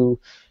trying to,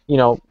 you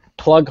know,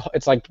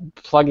 it's like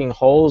plugging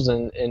holes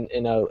in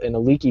a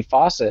leaky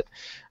faucet.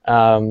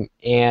 You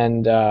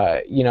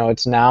know,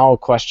 it's now a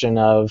question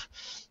of,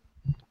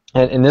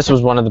 and this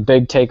was one of the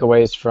big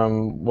takeaways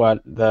from what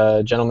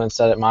the gentleman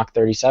said at Mach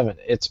 37.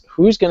 It's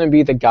who's going to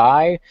be the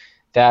guy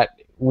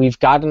that we've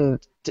gotten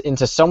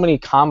into so many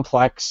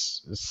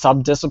complex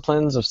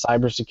subdisciplines of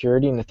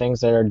cybersecurity and the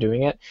things that are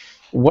doing it.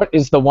 What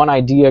is the one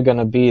idea going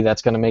to be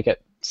that's going to make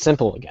it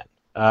simple again?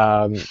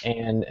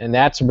 And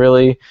that's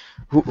really,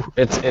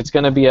 it's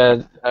going to be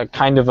a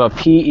kind of a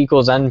P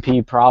equals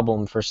NP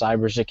problem for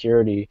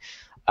cybersecurity.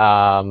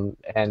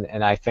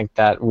 And I think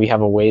that we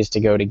have a ways to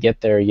go to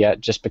get there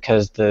yet, just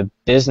because the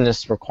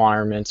business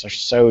requirements are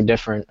so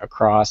different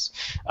across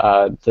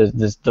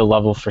the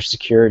level for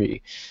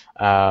security.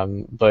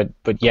 But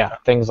yeah,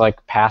 things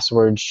like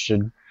passwords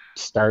should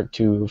start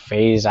to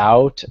phase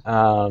out.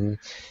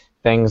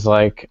 Things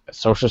like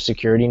social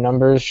security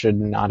numbers should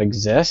not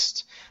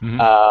exist.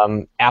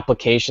 Mm-hmm.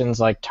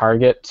 Applications like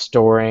Target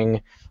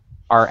storing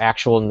our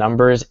actual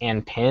numbers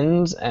and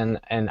pins and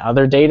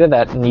other data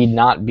that need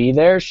not be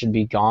there should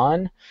be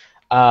gone.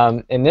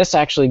 And this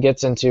actually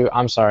gets into,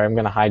 I'm sorry, I'm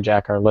going to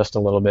hijack our list a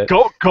little bit.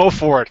 Go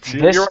for it.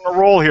 You're on a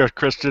roll here,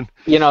 Christian.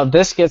 You know,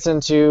 this gets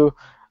into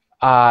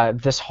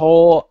this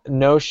whole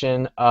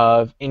notion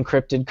of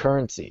encrypted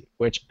currency,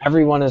 which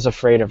everyone is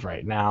afraid of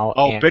right now.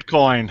 Oh, and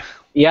Bitcoin.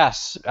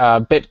 Yes,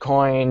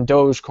 Bitcoin,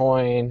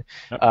 Dogecoin,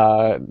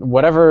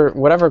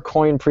 whatever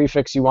coin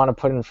prefix you want to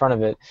put in front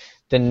of it.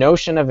 The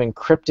notion of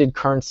encrypted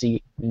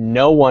currency,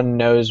 no one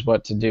knows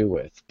what to do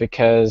with,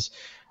 because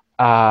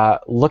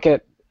look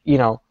at, you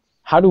know,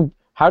 how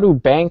do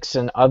banks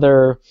and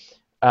other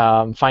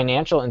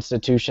financial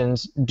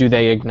institutions, do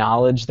they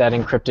acknowledge that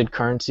encrypted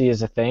currency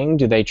is a thing?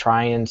 Do they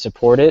try and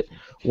support it?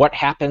 What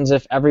happens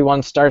if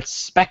everyone starts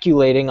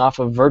speculating off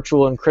of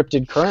virtual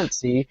encrypted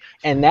currency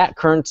and that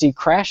currency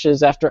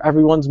crashes after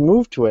everyone's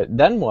moved to it?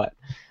 Then what?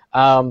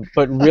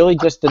 But really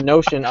just the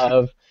notion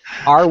of,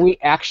 are we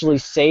actually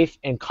safe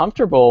and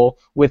comfortable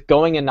with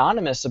going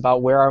anonymous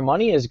about where our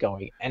money is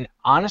going? And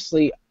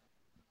honestly,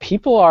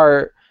 people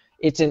are,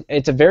 it's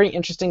a very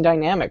interesting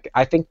dynamic.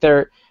 I think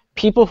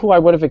people who I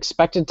would have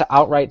expected to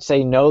outright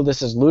say, no,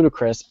 this is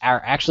ludicrous,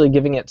 are actually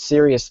giving it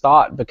serious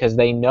thought, because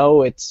they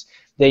know it's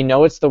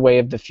the way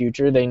of the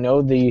future. They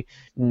know the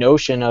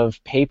notion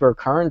of paper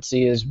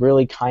currency is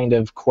really kind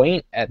of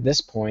quaint at this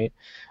point.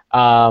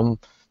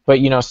 But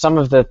you know, some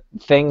of the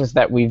things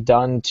that we've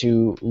done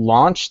to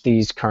launch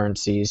these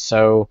currencies,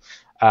 so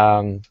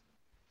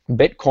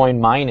Bitcoin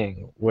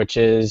mining, which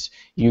is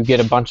you get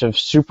a bunch of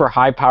super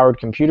high-powered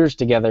computers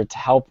together to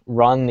help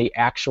run the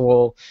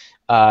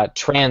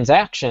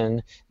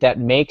transaction that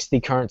makes the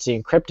currency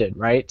encrypted,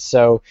 right?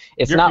 So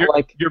it's not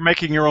like you're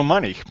making your own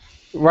money.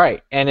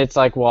 Right, and it's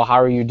like, well,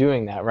 how are you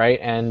doing that, right?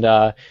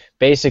 And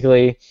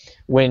basically,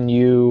 when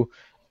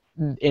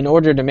in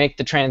order to make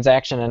the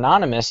transaction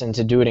anonymous and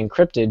to do it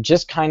encrypted,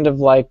 just kind of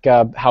like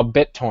how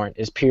BitTorrent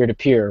is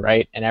peer-to-peer,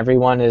 right? And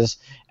everyone is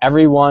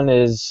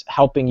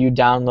helping you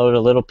download a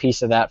little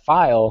piece of that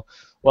file.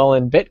 Well,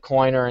 in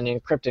Bitcoin or an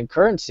encrypted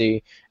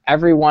currency,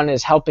 everyone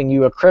is helping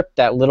you encrypt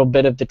that little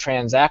bit of the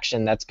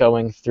transaction that's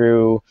going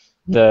through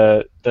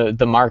the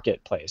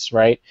marketplace,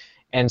 right?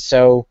 And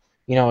so,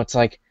 you know, it's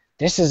like,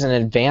 this is an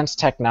advanced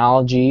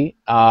technology,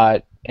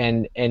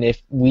 and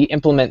if we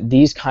implement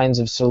these kinds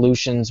of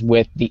solutions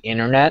with the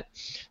internet,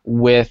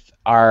 with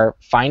our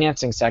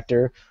financing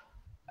sector,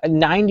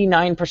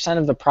 99%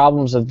 of the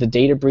problems of the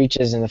data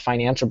breaches and the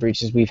financial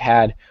breaches we've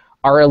had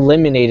are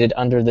eliminated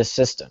under this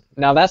system.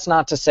 Now, that's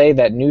not to say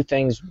that new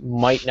things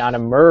might not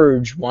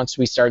emerge once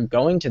we start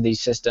going to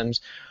these systems,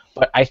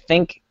 but I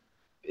think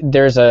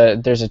there's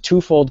a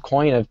twofold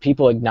coin of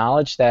people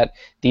acknowledge that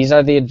these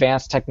are the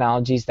advanced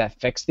technologies that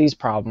fix these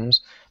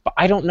problems, but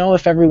I don't know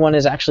if everyone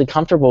is actually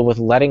comfortable with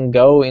letting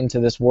go into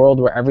this world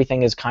where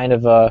everything is kind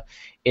of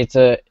it's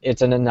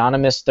an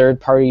anonymous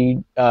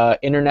third-party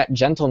internet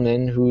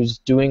gentleman who's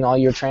doing all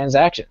your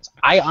transactions.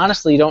 I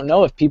honestly don't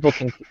know if people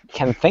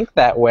can think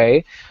that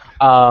way.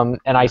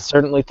 And I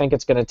certainly think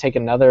it's going to take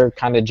another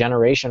kind of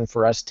generation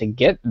for us to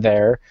get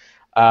there,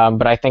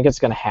 but I think it's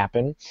going to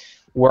happen.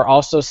 We're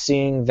also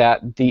seeing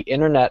that the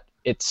internet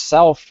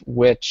itself,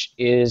 which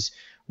is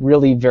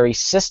really very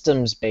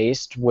systems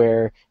based,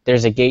 where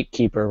there's a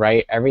gatekeeper,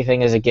 right?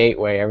 Everything is a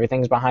gateway,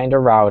 everything's behind a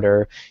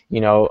router,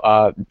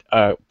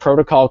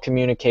 protocol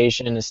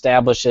communication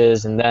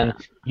establishes, and then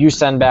you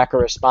send back a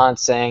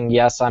response saying,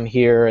 yes, I'm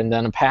here, and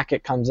then a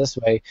packet comes this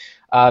way.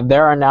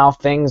 There are now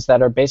things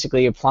that are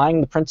basically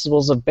applying the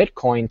principles of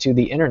Bitcoin to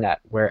the internet,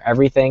 where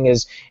everything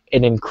is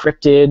an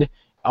encrypted,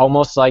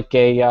 almost like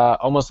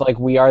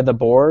we are the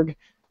Borg.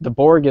 The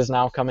Borg is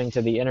now coming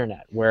to the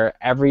internet, where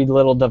every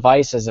little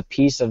device is a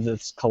piece of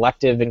this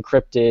collective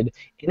encrypted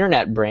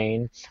internet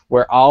brain,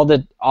 where all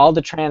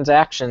the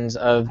transactions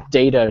of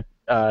data,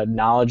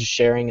 knowledge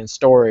sharing and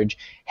storage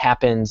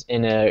happens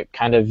in a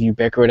kind of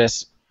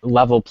ubiquitous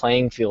level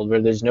playing field,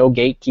 where there's no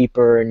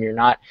gatekeeper and you're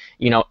not,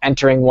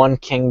 entering one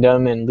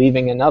kingdom and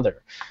leaving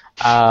another.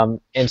 And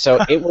so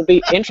it will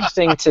be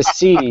interesting to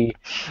see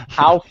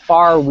how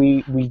far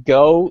we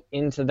go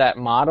into that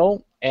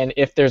model, and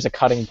if there's a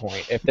cutting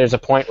point, if there's a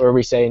point where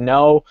we say,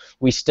 no,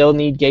 we still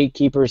need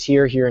gatekeepers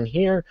here, here, and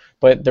here,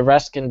 but the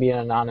rest can be an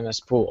anonymous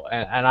pool.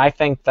 And I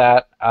think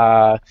that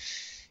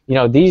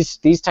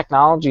these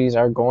technologies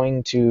are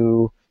going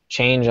to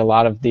change a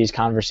lot of these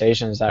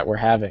conversations that we're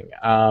having.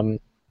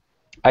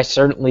 I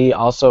certainly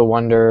also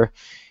wonder,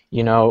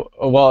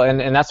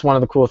 and that's one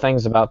of the cool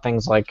things about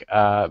things like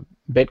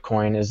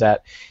Bitcoin, is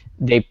that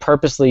they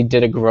purposely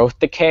did a growth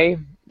decay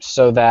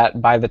so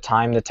that by the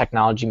time the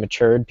technology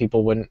matured,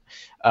 people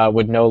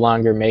would no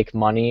longer make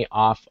money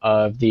off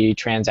of the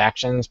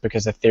transactions,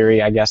 because the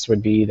theory, I guess,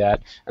 would be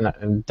that,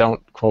 and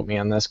don't quote me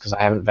on this because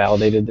I haven't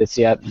validated this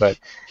yet, but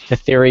the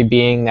theory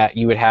being that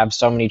you would have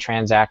so many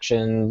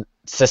transaction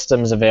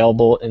systems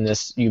available in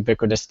this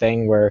ubiquitous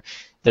thing where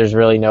there's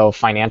really no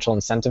financial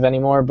incentive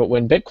anymore. But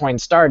when Bitcoin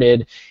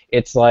started,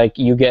 it's like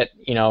you get,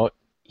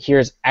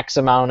 here's X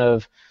amount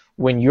of,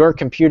 when your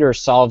computer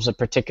solves a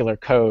particular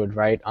code,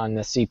 right, on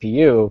the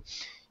CPU,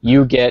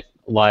 you get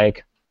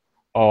like,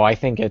 I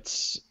think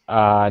it's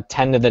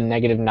 10 to the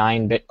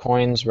 -9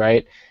 Bitcoins,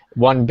 right?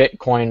 One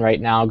Bitcoin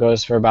right now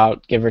goes for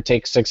about, give or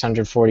take,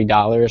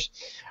 $640.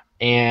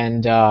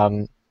 And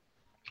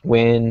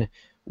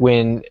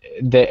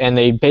and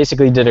they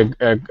basically did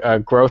a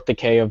growth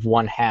decay of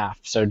 1/2,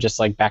 so just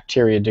like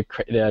bacteria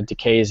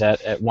decays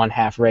at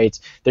 1/2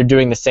 rates, they're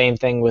doing the same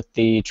thing with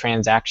the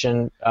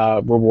transaction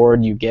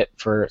reward you get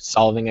for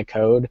solving a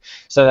code,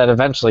 so that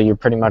eventually you're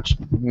pretty much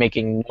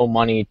making no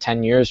money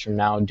 10 years from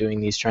now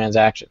doing these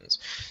transactions.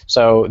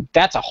 So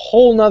that's a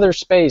whole nother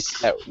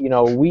space that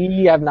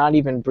we have not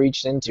even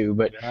breached into,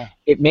 but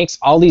it makes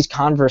all these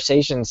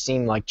conversations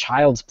seem like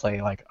child's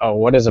play, like, oh,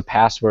 what is a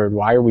password?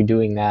 Why are we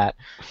doing that?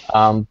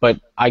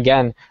 But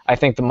again, I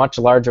think the much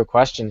larger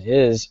question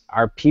is: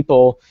 are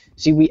people?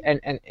 See,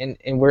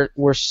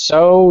 we're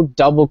so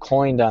double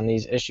coined on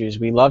these issues.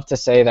 We love to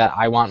say that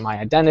I want my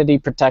identity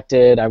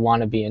protected, I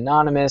want to be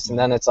anonymous, and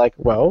then it's like,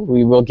 well,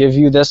 we will give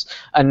you this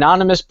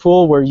anonymous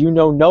pool where you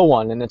know no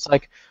one, and it's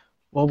like,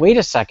 well, wait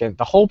a second.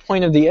 The whole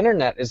point of the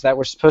internet is that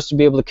we're supposed to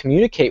be able to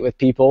communicate with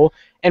people,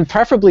 and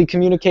preferably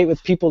communicate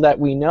with people that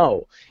we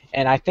know.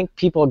 And I think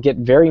people get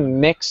very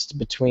mixed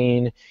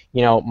between,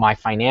 my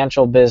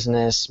financial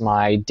business,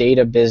 my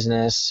data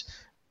business,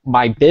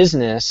 my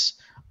business.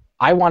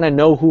 I want to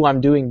know who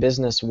I'm doing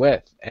business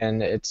with,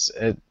 and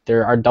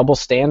there are double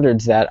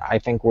standards that I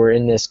think we're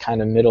in this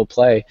kind of middle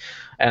play.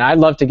 And I'd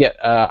love to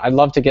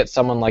get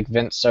someone like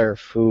Vint Cerf,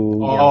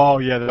 who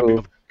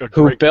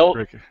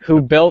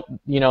built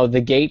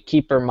the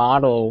gatekeeper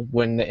model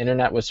when the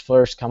internet was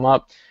first come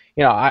up.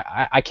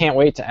 I can't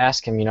wait to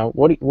ask him,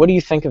 what do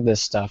you think of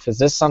this stuff? Is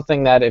this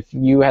something that if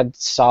you had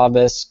saw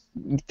this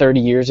 30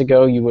 years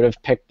ago, you would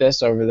have picked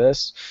this over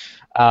this?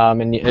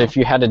 And if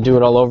you had to do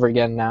it all over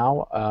again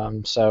now?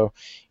 So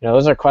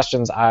those are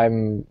questions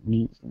I'm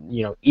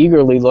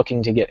eagerly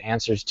looking to get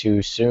answers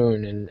to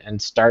soon,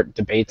 and start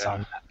debates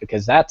on that,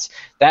 because that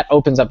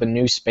opens up a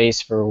new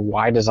space for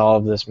why does all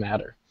of this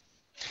matter?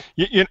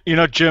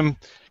 Jim,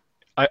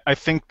 I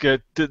think,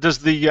 does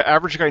the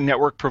Average Guy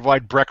Network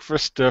provide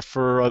breakfast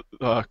for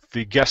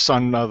the guests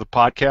on the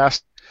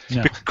podcast?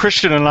 No.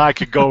 Christian and I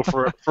could go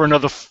for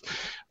another. It's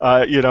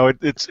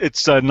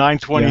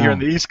 9:20 here in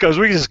the East Coast.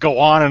 We can just go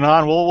on and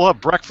on. We'll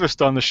have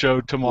breakfast on the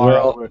show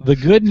tomorrow. Well, the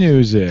good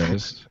news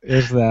is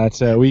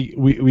that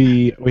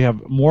we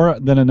have more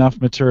than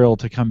enough material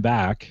to come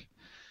back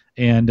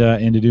and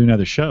to do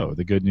another show.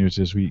 The good news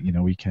is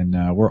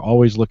we're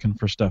always looking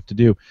for stuff to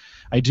do.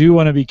 I do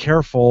want to be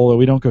careful that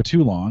we don't go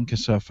too long,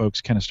 because folks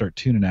kind of start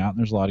tuning out, and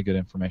there's a lot of good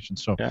information.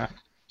 So,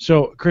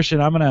 So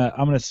Christian, I'm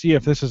gonna see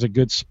if this is a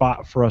good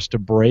spot for us to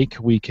break.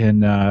 We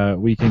can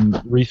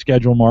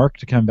reschedule Mark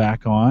to come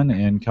back on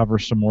and cover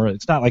some more.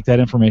 It's not like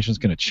that information is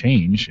going to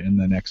change in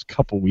the next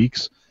couple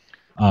weeks,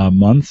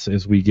 months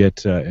as we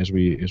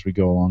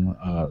go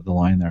along the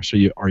line there. So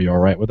are you all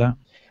right with that?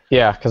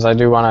 Yeah, because I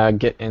do want to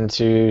get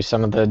into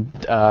some of the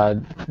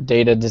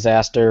data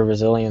disaster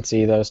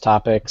resiliency, those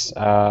topics.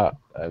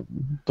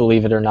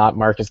 Believe it or not,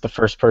 Mark is the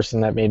first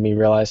person that made me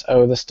realize,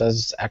 oh, this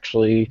does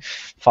actually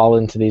fall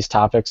into these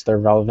topics. They're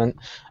relevant.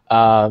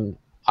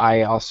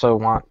 I also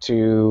want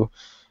to,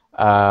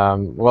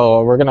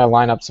 well, we're gonna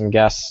line up some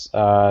guests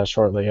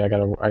shortly. I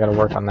gotta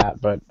work on that,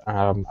 but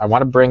I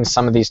want to bring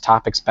some of these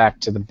topics back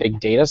to the big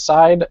data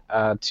side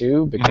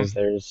too, because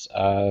there's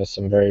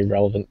some very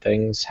relevant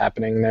things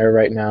happening there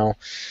right now.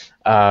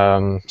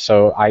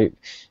 So I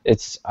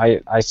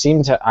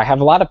have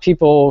a lot of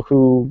people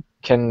who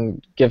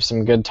can give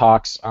some good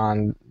talks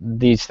on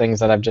these things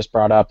that I've just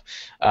brought up.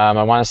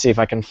 I want to see if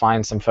I can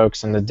find some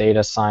folks in the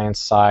data science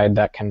side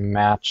that can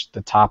match the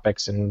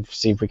topics and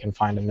see if we can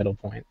find a middle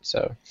point.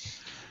 So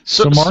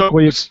Mark,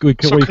 will you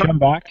come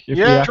back?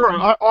 Yeah, sure.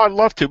 I'd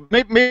love to.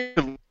 Maybe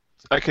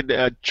I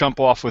could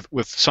jump off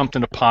with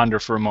something to ponder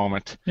for a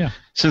moment. Yeah.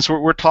 Since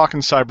we're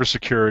talking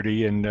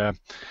cybersecurity, and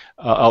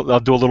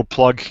I'll do a little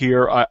plug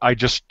here. I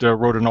just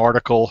wrote an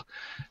article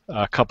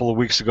a couple of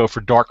weeks ago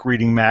for Dark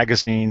Reading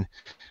Magazine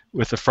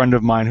with a friend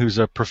of mine who's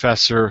a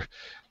professor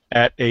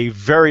at a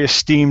very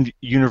esteemed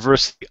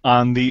university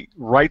on the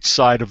right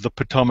side of the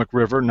Potomac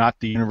River, not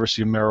the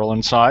University of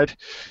Maryland side.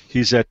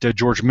 He's at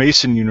George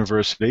Mason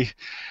University.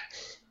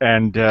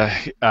 And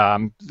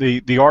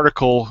the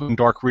article in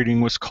Dark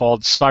Reading was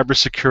called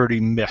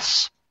Cybersecurity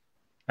Myths.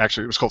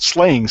 Actually, it was called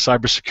Slaying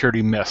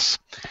Cybersecurity Myths.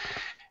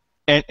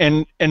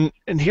 And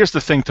here's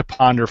the thing to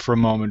ponder for a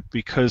moment,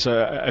 because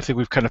I think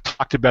we've kind of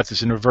talked about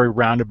this in a very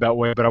roundabout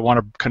way, but I want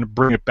to kind of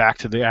bring it back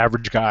to the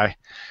average guy.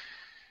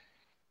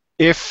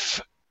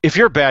 If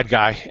you're a bad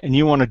guy and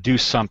you want to do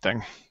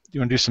something,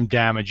 you want to do some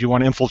damage, you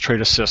want to infiltrate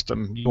a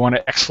system, you want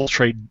to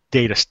exfiltrate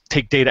data,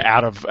 take data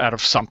out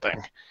of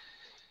something.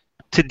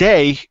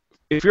 Today,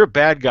 if you're a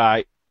bad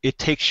guy, it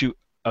takes you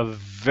a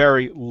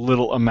very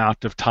little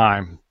amount of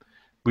time.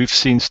 We've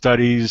seen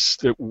studies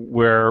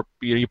where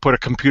you put a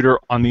computer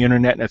on the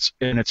internet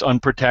and it's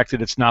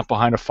unprotected, it's not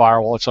behind a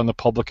firewall, it's on the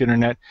public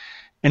internet,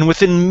 and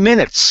within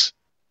minutes,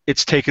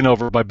 it's taken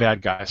over by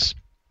bad guys.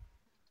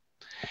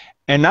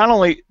 And not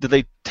only do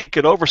they take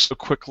it over so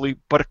quickly,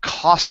 but it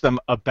costs them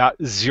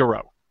about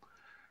zero.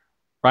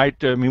 Right?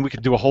 I mean, we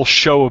could do a whole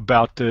show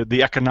about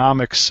the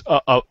economics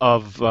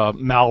of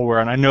malware,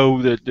 and I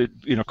know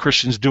that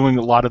Christian's doing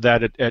a lot of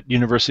that at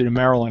University of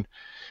Maryland.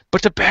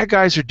 But the bad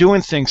guys are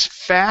doing things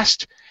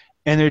fast,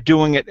 and they're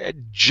doing it at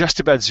just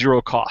about zero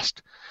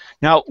cost.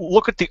 Now,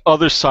 look at the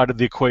other side of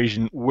the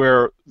equation,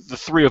 where the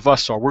three of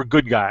us are. We're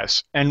good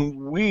guys, and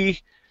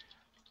we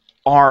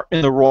are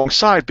in the wrong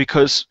side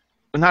because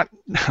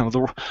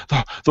the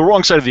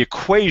wrong side of the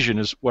equation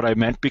is what I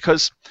meant,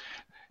 because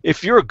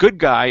if you're a good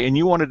guy and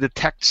you want to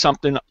detect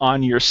something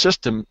on your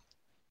system,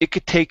 it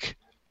could take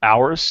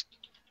hours,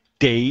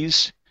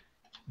 days,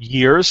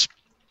 years.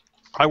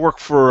 I work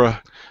for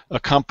a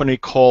company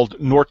called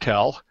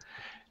Nortel,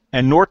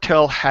 and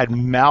Nortel had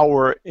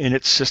malware in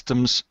its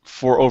systems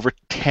for over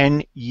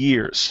 10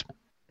 years.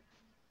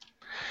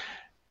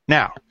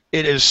 Now,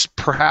 it is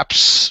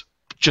perhaps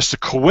just a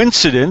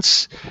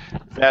coincidence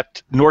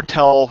that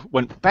Nortel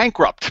went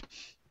bankrupt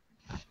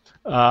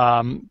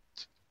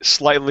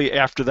slightly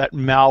after that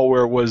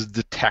malware was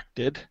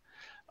detected.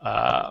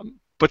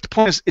 But the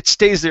point is, it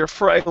stays there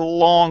for a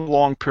long,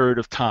 long period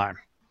of time.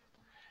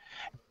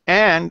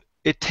 And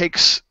it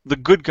takes the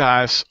good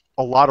guys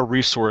a lot of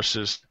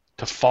resources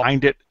to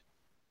find it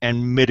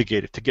and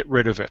mitigate it, to get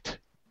rid of it.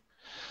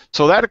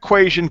 So that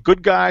equation,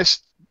 good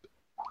guys,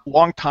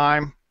 long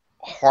time,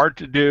 hard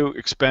to do,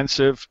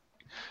 expensive.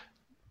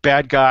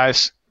 Bad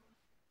guys,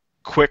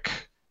 quick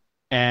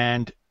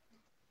and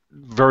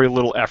very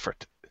little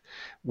effort.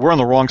 We're on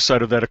the wrong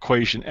side of that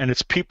equation, and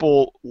it's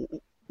people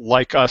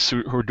like us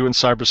who are doing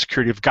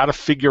cybersecurity have got to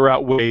figure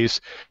out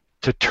ways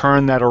to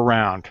turn that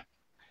around,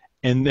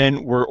 and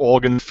then we're all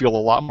going to feel a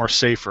lot more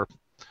safer.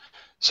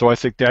 So I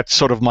think that's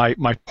sort of my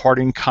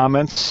parting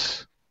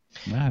comments.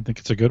 Yeah, I think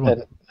it's a good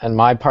one. And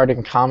my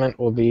parting comment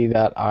will be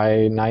that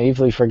I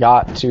naively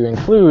forgot to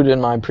include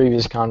in my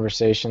previous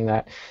conversation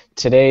that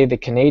today the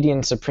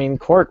Canadian Supreme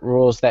Court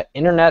rules that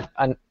internet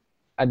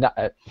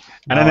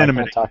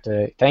anonymity.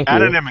 Thank you.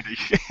 Anonymity.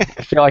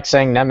 I feel like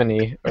saying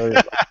nemony or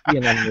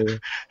anemone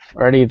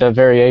or any of the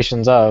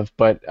variations of,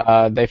 but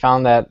they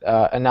found that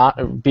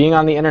being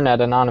on the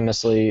internet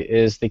anonymously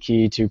is the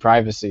key to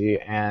privacy,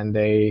 and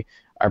they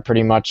are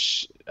pretty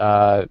much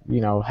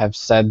have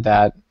said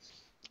that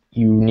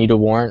you need a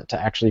warrant to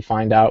actually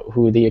find out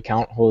who the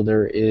account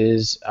holder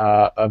is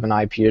of an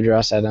IP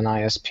address at an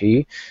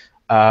ISP,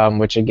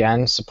 which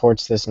again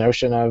supports this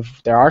notion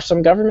of there are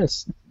some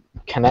governments,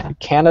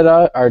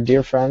 Canada, our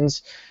dear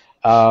friends,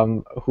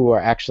 who are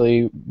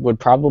actually would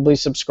probably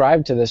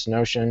subscribe to this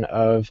notion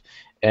of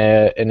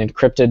an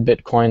encrypted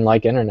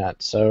Bitcoin-like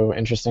internet. So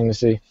interesting to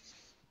see.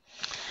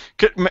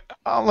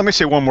 Let me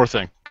say one more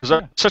thing, because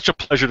it's such a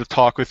pleasure to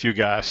talk with you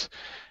guys.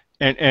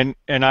 And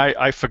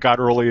I forgot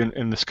early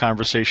in this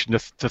conversation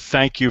to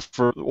thank you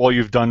for all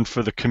you've done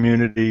for the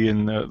community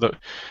and the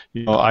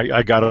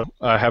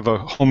I have a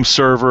home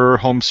server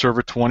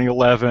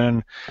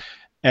 2011,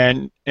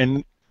 and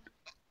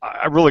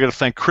I really got to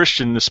thank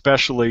Christian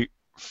especially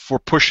for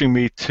pushing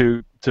me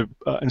to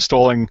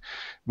installing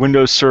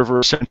Windows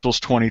Server Essentials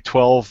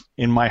 2012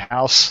 in my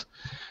house.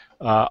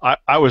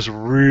 I was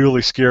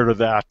really scared of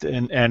that,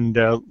 and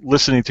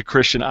listening to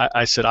Christian,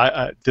 I said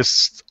I'm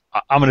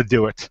going to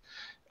do it.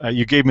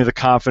 You gave me the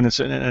confidence,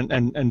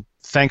 and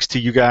thanks to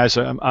you guys,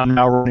 I'm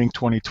now running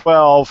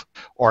 2012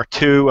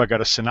 R2. I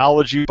got a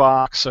Synology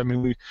box. I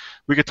mean,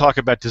 we could talk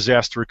about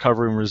disaster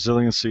recovery and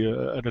resiliency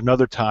at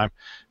another time,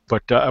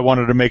 but I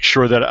wanted to make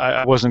sure that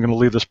I wasn't going to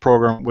leave this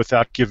program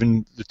without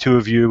giving the two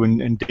of you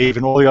and Dave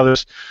and all the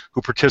others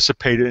who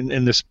participated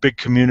in this big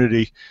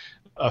community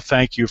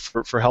thank you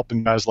for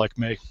helping guys like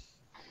me.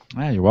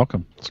 You're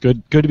welcome. It's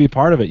good to be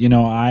part of it.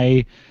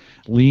 I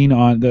lean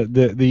on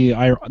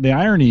the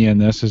irony in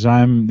this is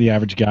I'm the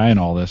average guy in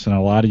all this, and a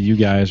lot of you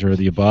guys are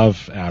the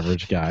above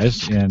average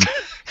guys in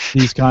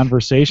these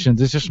conversations.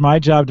 It's just my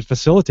job to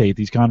facilitate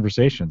these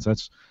conversations.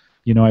 That's,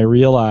 I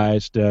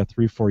realized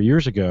 3-4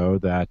 years ago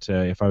that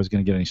if I was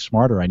going to get any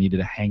smarter, I needed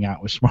to hang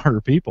out with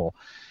smarter people,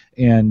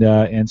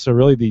 and so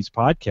really these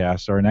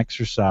podcasts are an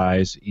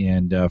exercise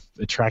in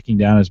tracking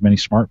down as many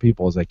smart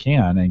people as I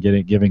can and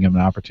giving them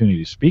an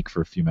opportunity to speak for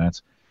a few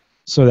minutes,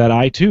 so that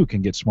I too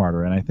can get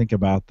smarter. And I think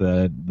about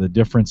the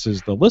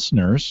differences, the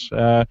listeners.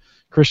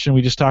 Christian,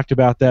 we just talked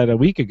about that a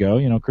week ago.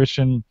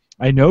 Christian,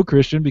 I know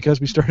Christian because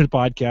we started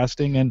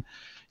podcasting, and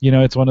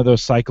it's one of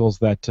those cycles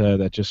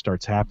that just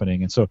starts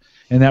happening.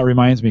 And that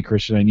reminds me,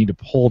 Christian, I need to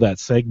pull that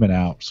segment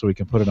out so we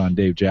can put it on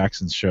Dave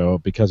Jackson's show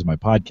because of my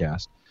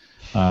podcast.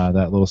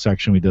 That little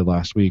section we did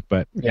last week.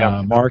 But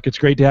yeah. Mark, it's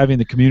great to have you in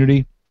the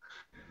community.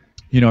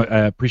 I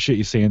appreciate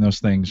you saying those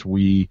things.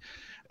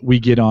 We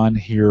get on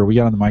here, we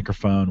get on the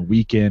microphone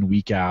week in,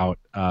 week out,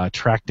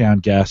 track down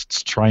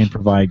guests, try and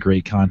provide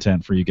great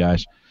content for you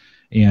guys.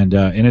 And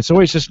it's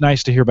always just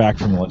nice to hear back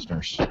from the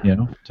listeners,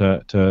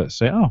 to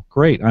say, oh,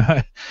 great.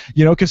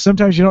 Because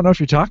sometimes you don't know if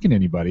you're talking to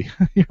anybody.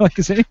 You're like,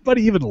 is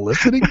anybody even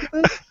listening to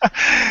this?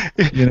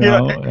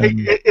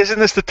 Isn't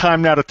this the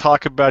time now to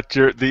talk about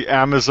the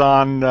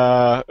Amazon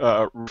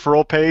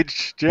referral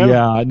page, Jim?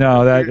 Yeah,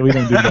 no, we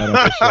don't do that on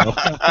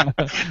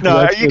the show.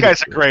 No, you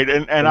guys are great,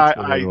 and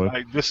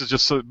I this has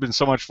just been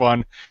so much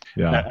fun.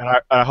 Yeah.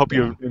 And I hope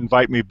you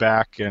invite me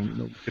back, and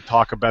we could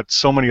talk about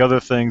so many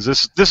other things.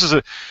 This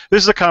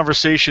is a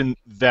conversation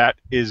that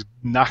is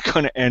not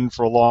going to end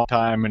for a long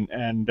time,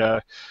 and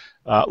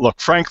look,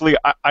 frankly,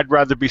 I'd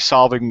rather be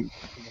solving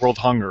world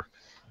hunger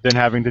than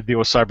having to deal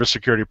with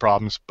cybersecurity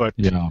problems. But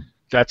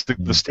that's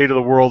the state of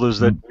the world, is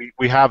that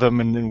we have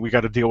them, and we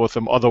got to deal with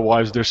them.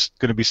 Otherwise, there's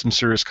going to be some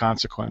serious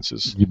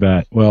consequences. You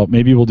bet. Well,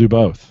 maybe we'll do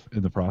both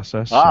in the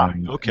process.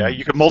 Okay.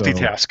 You can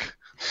multitask.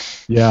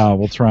 Yeah,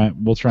 we'll try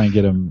and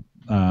get them.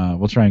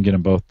 We'll try and get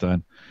them both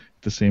done.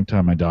 At the same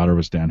time, my daughter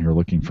was down here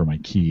looking for my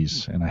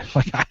keys, and I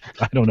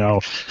don't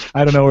know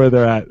where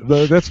they're at.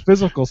 That's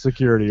physical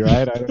security,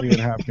 right? I don't even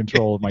have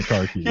control of my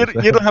car keys.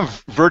 You don't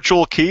have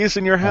virtual keys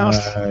in your house?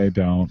 I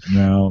don't.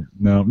 No,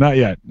 not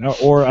yet. No,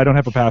 or I don't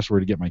have a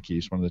password to get my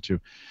keys. One of the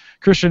two.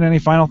 Christian, any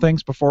final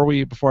things before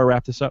I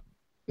wrap this up?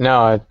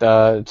 No,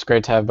 it's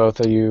great to have both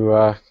of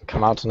you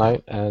come out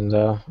tonight, and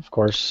of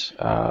course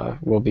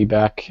we'll be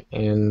back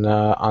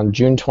on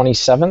June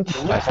 27th.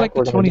 It's like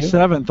the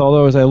 27th,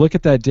 although as I look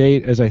at that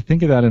date, as I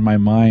think of that in my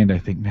mind, I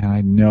think, man,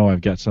 I know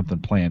I've got something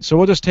planned. So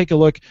we'll just take a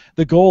look.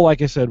 The goal,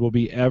 like I said, will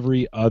be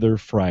every other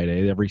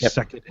Friday, every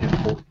second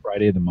and fourth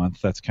Friday of the month.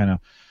 That's kind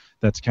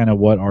of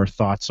what our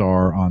thoughts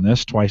are on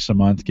this. Twice a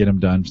month, get them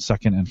done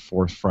second and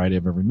fourth Friday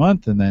of every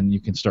month, and then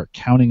you can start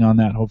counting on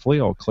that. Hopefully,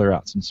 I'll clear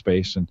out some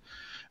space and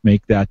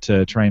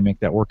try and make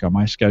that work on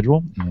my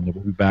schedule, and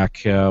we'll be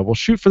back. We'll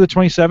shoot for the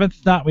 27th.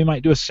 If not, we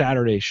might do a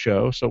Saturday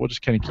show, so we'll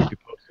just kind of keep you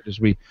posted as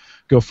we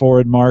go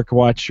forward. Mark,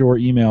 watch your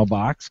email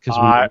box, because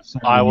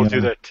I will do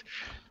that.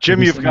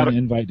 Jim, you've got an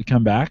invite to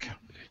come back.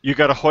 You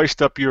got to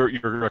hoist up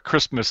your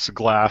Christmas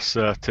glass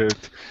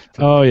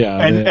Oh yeah,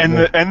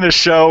 end the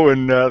show,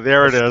 and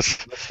there it is.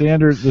 The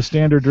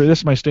standard. This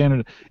is my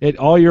standard.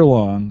 All year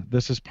long.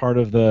 This is part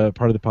of the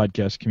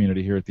podcast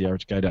community here at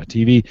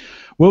theaverageguy.tv.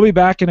 We'll be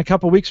back in a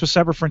couple weeks with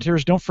Cyber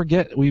Frontiers. Don't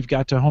forget, we've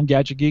got Home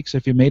Gadget Geeks.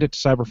 If you made it to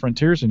Cyber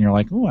Frontiers and you're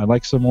like, oh, I'd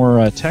like some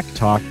more tech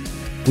talk,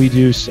 we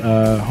do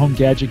Home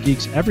Gadget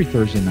Geeks every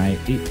Thursday night,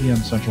 8 p.m.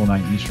 Central,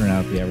 9 Eastern,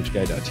 out at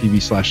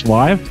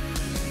theaverageguy.tv/live.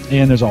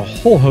 And there's a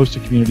whole host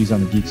of communities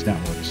on the Geeks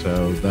Network,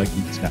 so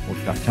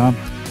thegeeksnetwork.com,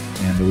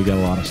 and we got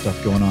a lot of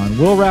stuff going on.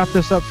 We'll wrap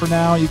this up for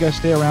now. You guys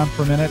stay around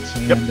for a minute,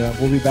 and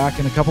we'll be back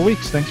in a couple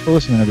weeks. Thanks for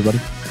listening,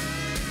 everybody.